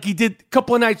rallies like he did a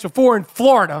couple of nights before in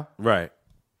Florida. Right.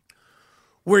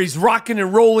 Where he's rocking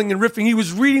and rolling and riffing. He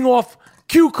was reading off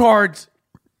cue cards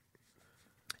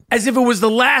as if it was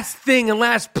the last thing and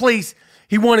last place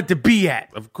he wanted to be at.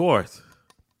 Of course.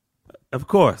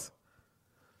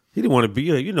 He didn't want to be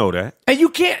here. You know that. And you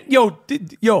can't,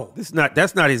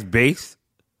 That's not his base.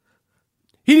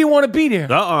 He didn't want to be there.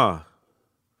 Like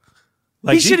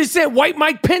he should have said white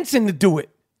Mike Pence in to do it.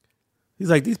 He's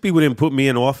like, these people didn't put me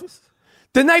in office.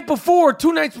 The night before,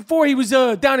 2 nights before, he was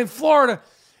down in Florida,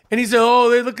 and he said, "Oh,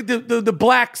 they look at the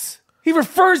blacks." He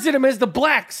refers to them as the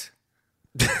blacks.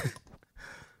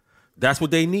 That's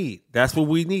what they need. That's what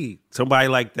we need. Somebody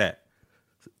like that.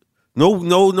 No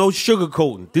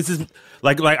sugarcoating. This is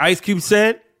like Ice Cube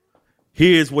said.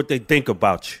 Here's what they think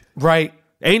about you. Right.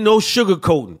 Ain't no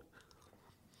sugarcoating.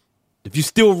 If you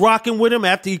still rocking with him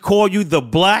after he called you the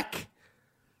black,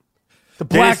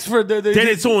 then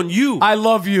it's on you. I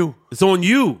love you. It's on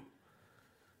you.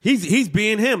 He's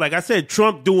being him. Like I said,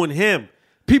 Trump doing him.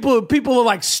 People are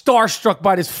like starstruck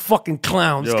by this fucking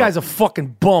clown. This guy's a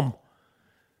fucking bum.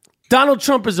 Donald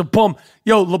Trump is a bum.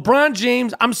 Yo, LeBron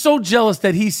James, I'm so jealous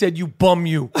that he said you bum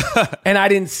you. And I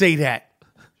didn't say that.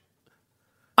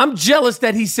 I'm jealous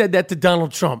that he said that to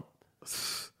Donald Trump.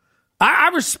 I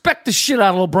respect the shit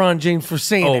out of LeBron James for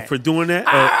saying that. Oh, for doing that?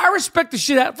 I respect the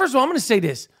shit out. First of all, I'm going to say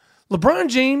this. LeBron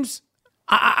James,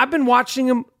 I've been watching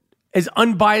him as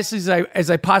unbiased as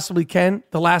I possibly can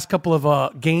the last couple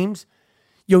of games.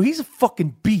 Yo, he's a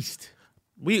fucking beast.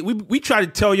 We try to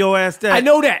tell your ass that. I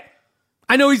know that.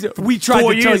 I know we tried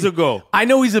 4 to tell years you. ago. I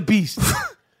know he's a beast.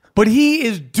 But he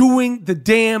is doing the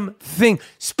damn thing.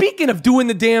 Speaking of doing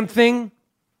the damn thing,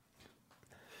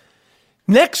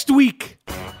 next week,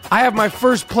 I have my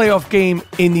first playoff game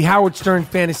in the Howard Stern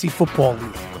Fantasy Football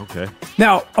League. Okay.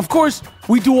 Now, of course,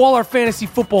 we do all our fantasy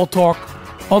football talk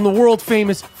on the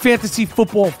world-famous Fantasy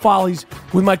Football Follies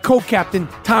with my co-captain,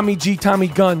 Tommy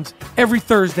Guns, every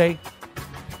Thursday.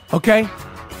 Okay?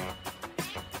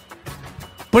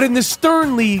 But in the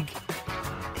Stern League,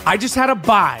 I just had a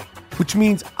bye, which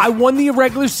means I won the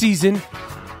regular season.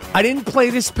 I didn't play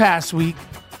this past week.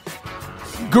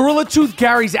 Gorilla Tooth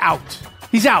Gary's out.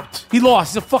 He's out. He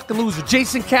lost. He's a fucking loser.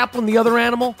 Jason Kaplan, the other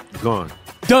animal, gone.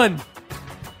 Done.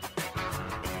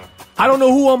 I don't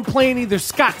know who I'm playing, either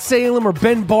Scott Salem or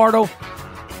Ben Bardo.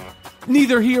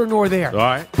 Neither here nor there. All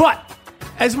right. But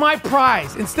as my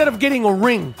prize, instead of getting a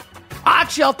ring,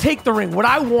 actually, I'll take the ring. What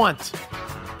I want,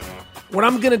 what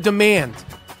I'm going to demand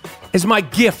as my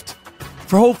gift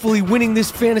for hopefully winning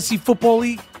this fantasy football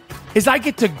league is I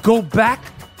get to go back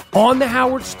on the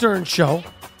Howard Stern show.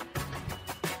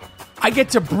 I get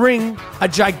to bring a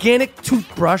gigantic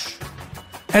toothbrush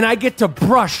and I get to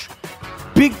brush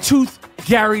Big Tooth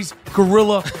Gary's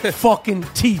gorilla fucking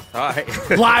teeth. All right.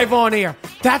 Live on air.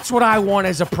 That's what I want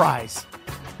as a prize.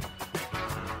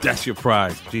 That's your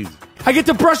prize. Jesus. I get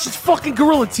to brush his fucking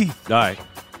gorilla teeth. All right.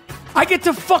 I get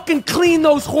to fucking clean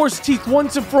those horse teeth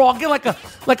once and for all. I'll get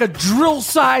like a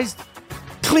drill-sized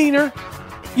cleaner.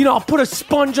 You know, I'll put a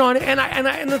sponge on it, and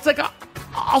it's like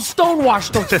I'll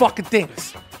stonewash those fucking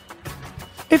things.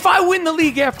 If I win the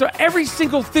league after every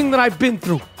single thing that I've been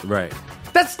through, Right.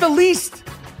 that's the least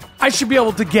I should be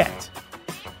able to get.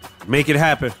 Make it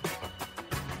happen.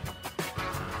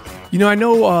 You know, I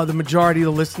know the majority of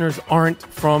the listeners aren't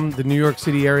from the New York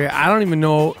City area. I don't even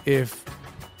know if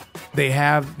they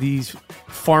have these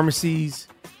pharmacies,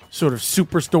 sort of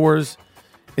superstores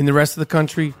in the rest of the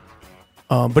country.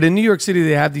 But in New York City,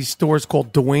 they have these stores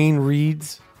called Duane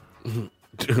Reade's.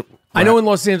 I know in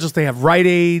Los Angeles, they have Rite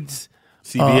Aids,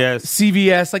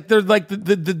 CVS. Like they're like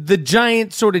the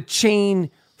giant sort of chain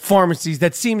pharmacies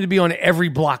that seem to be on every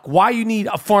block. Why you need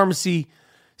a pharmacy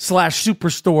 /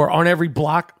 superstore on every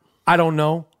block, I don't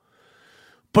know.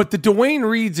 But the Duane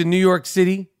Reade's in New York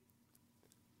City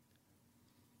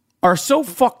are so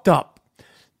fucked up.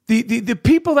 The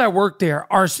people that work there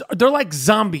they're like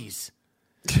zombies.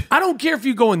 I don't care if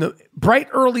you go in the bright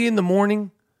early in the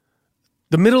morning,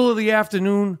 the middle of the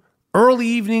afternoon, early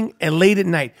evening, and late at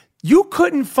night. You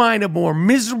couldn't find a more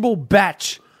miserable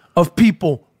batch of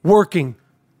people working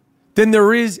than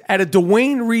there is at a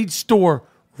Dwayne Reed store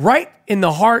right in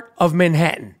the heart of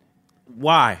Manhattan.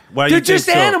 Why? Why do They're you think just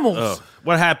so? animals.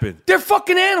 What happened? They're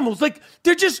fucking animals. Like,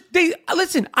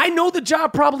 listen, I know the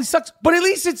job probably sucks, but at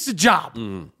least it's the job.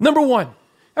 Number one.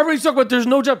 Everybody's talking about there's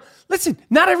no job. Listen,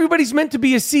 not everybody's meant to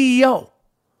be a CEO.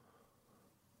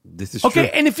 This is okay,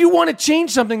 true. and if you want to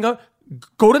change something,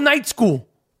 go to night school.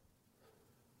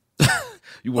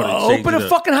 You want to open a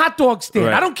fucking hot dog stand.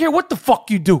 Right. I don't care what the fuck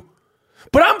you do.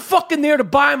 But I'm fucking there to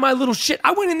buy my little shit.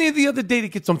 I went in there the other day to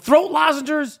get some throat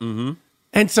lozenges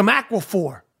and some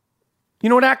Aquaphor. You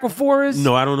know what Aquaphor is?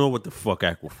 No, I don't know what the fuck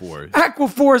Aquaphor is.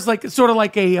 Aquaphor is like sort of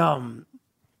like a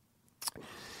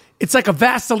it's like a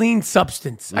Vaseline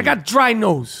substance. I got dry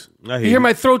nose. I hear you hear you.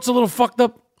 my throat's a little fucked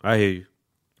up? I hear you.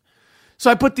 So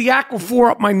I put the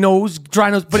Aquaphor up my nose, dry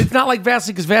nose, but it's not like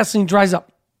Vaseline because Vaseline dries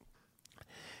up.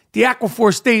 The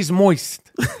Aquaphor stays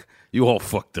moist. You all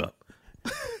fucked up.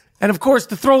 And of course,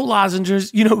 the throat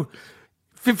lozenges,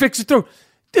 fix the throat.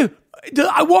 Dude,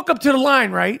 I walk up to the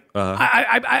line, right?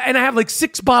 And I have like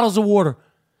 6 bottles of water.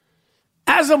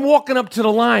 As I'm walking up to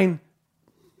the line,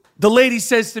 the lady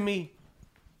says to me,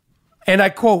 and I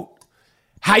quote,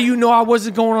 "How you know I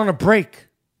wasn't going on a break?"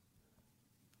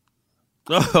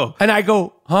 Oh. And I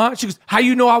go, "Huh?" She goes, "How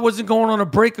you know I wasn't going on a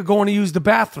break or going to use the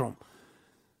bathroom?"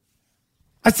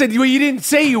 I said, "Well, you didn't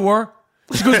say you were."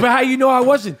 She goes, "But how you know I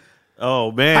wasn't?"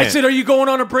 Oh, man. I said, "Are you going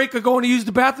on a break or going to use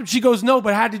the bathroom?" She goes, "No,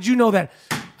 but how did you know that?"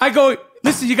 I go,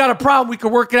 "Listen, you got a problem. We can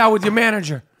work it out with your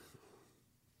manager."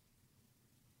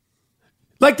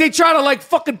 Like they try to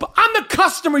I'm the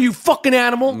customer, you fucking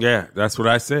animal. Yeah, that's what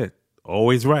I said.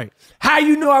 Always right. How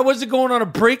you know I wasn't going on a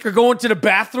break or going to the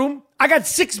bathroom? I got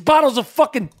 6 bottles of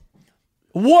fucking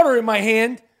water in my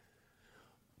hand,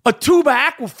 a tube of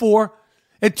Aquaphor,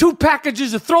 and 2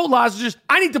 packages of throat lozenges.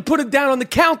 I need to put it down on the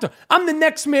counter. I'm the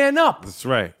next man up. That's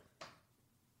right.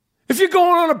 If you're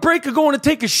going on a break or going to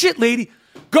take a shit, lady,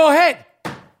 go ahead.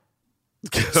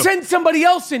 Send somebody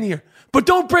else in here. But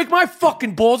don't break my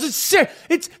fucking balls.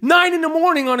 It's 9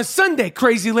 a.m. on a Sunday,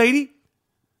 crazy lady.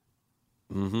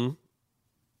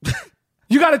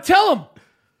 You got to tell them.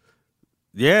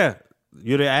 Yeah,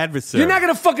 you're the adversary. You're not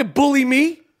going to fucking bully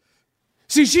me.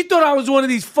 See, she thought I was one of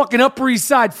these fucking Upper East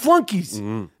Side flunkies.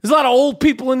 There's a lot of old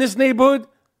people in this neighborhood.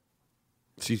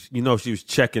 She was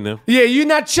checking them. Yeah, you're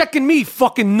not checking me,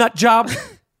 fucking nut job.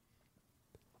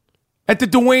 At the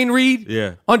Dwayne Reed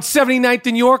on 79th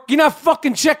and York. You're not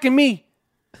fucking checking me.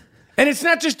 And it's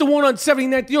not just the one on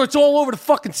 79th and York. It's all over the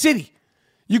fucking city.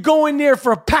 You go in there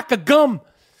for a pack of gum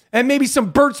and maybe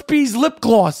some Burt's Bees lip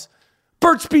gloss.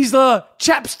 Burt's Bees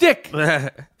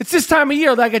chapstick. It's this time of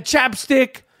year, like a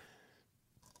chapstick.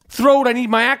 Throat, I need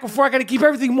my Aquaphor. I got to keep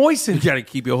everything moistened. You got to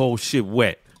keep your whole shit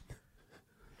wet.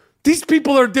 These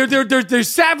people they're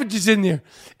savages in there.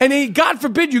 And they, God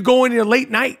forbid you go in there late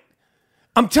night.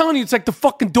 I'm telling you, it's like the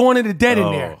fucking Dawn of the Dead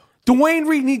in there. Dwayne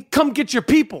Reed come get your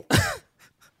people.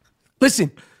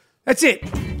 Listen, that's it.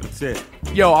 That's it.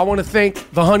 Yo, I want to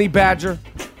thank the Honey Badger,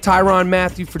 Tyrann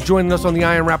Mathieu, for joining us on the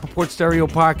I Am Rappaport Stereo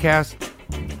podcast.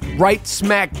 Right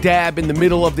smack dab in the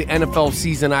middle of the NFL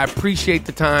season. I appreciate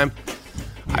the time.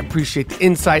 I appreciate the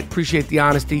insight. Appreciate the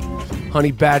honesty.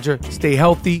 Honey Badger, stay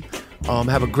healthy.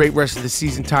 Have a great rest of the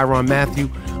season, Tyrann Mathieu.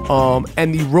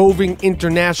 And the roving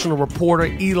international reporter,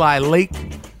 Eli Lake.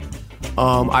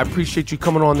 I appreciate you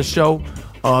coming on the show.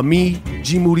 Me,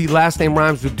 G Moody, last name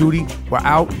rhymes with duty. We're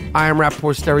out. I Am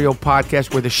Rappaport Stereo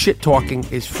podcast, where the shit talking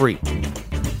is free.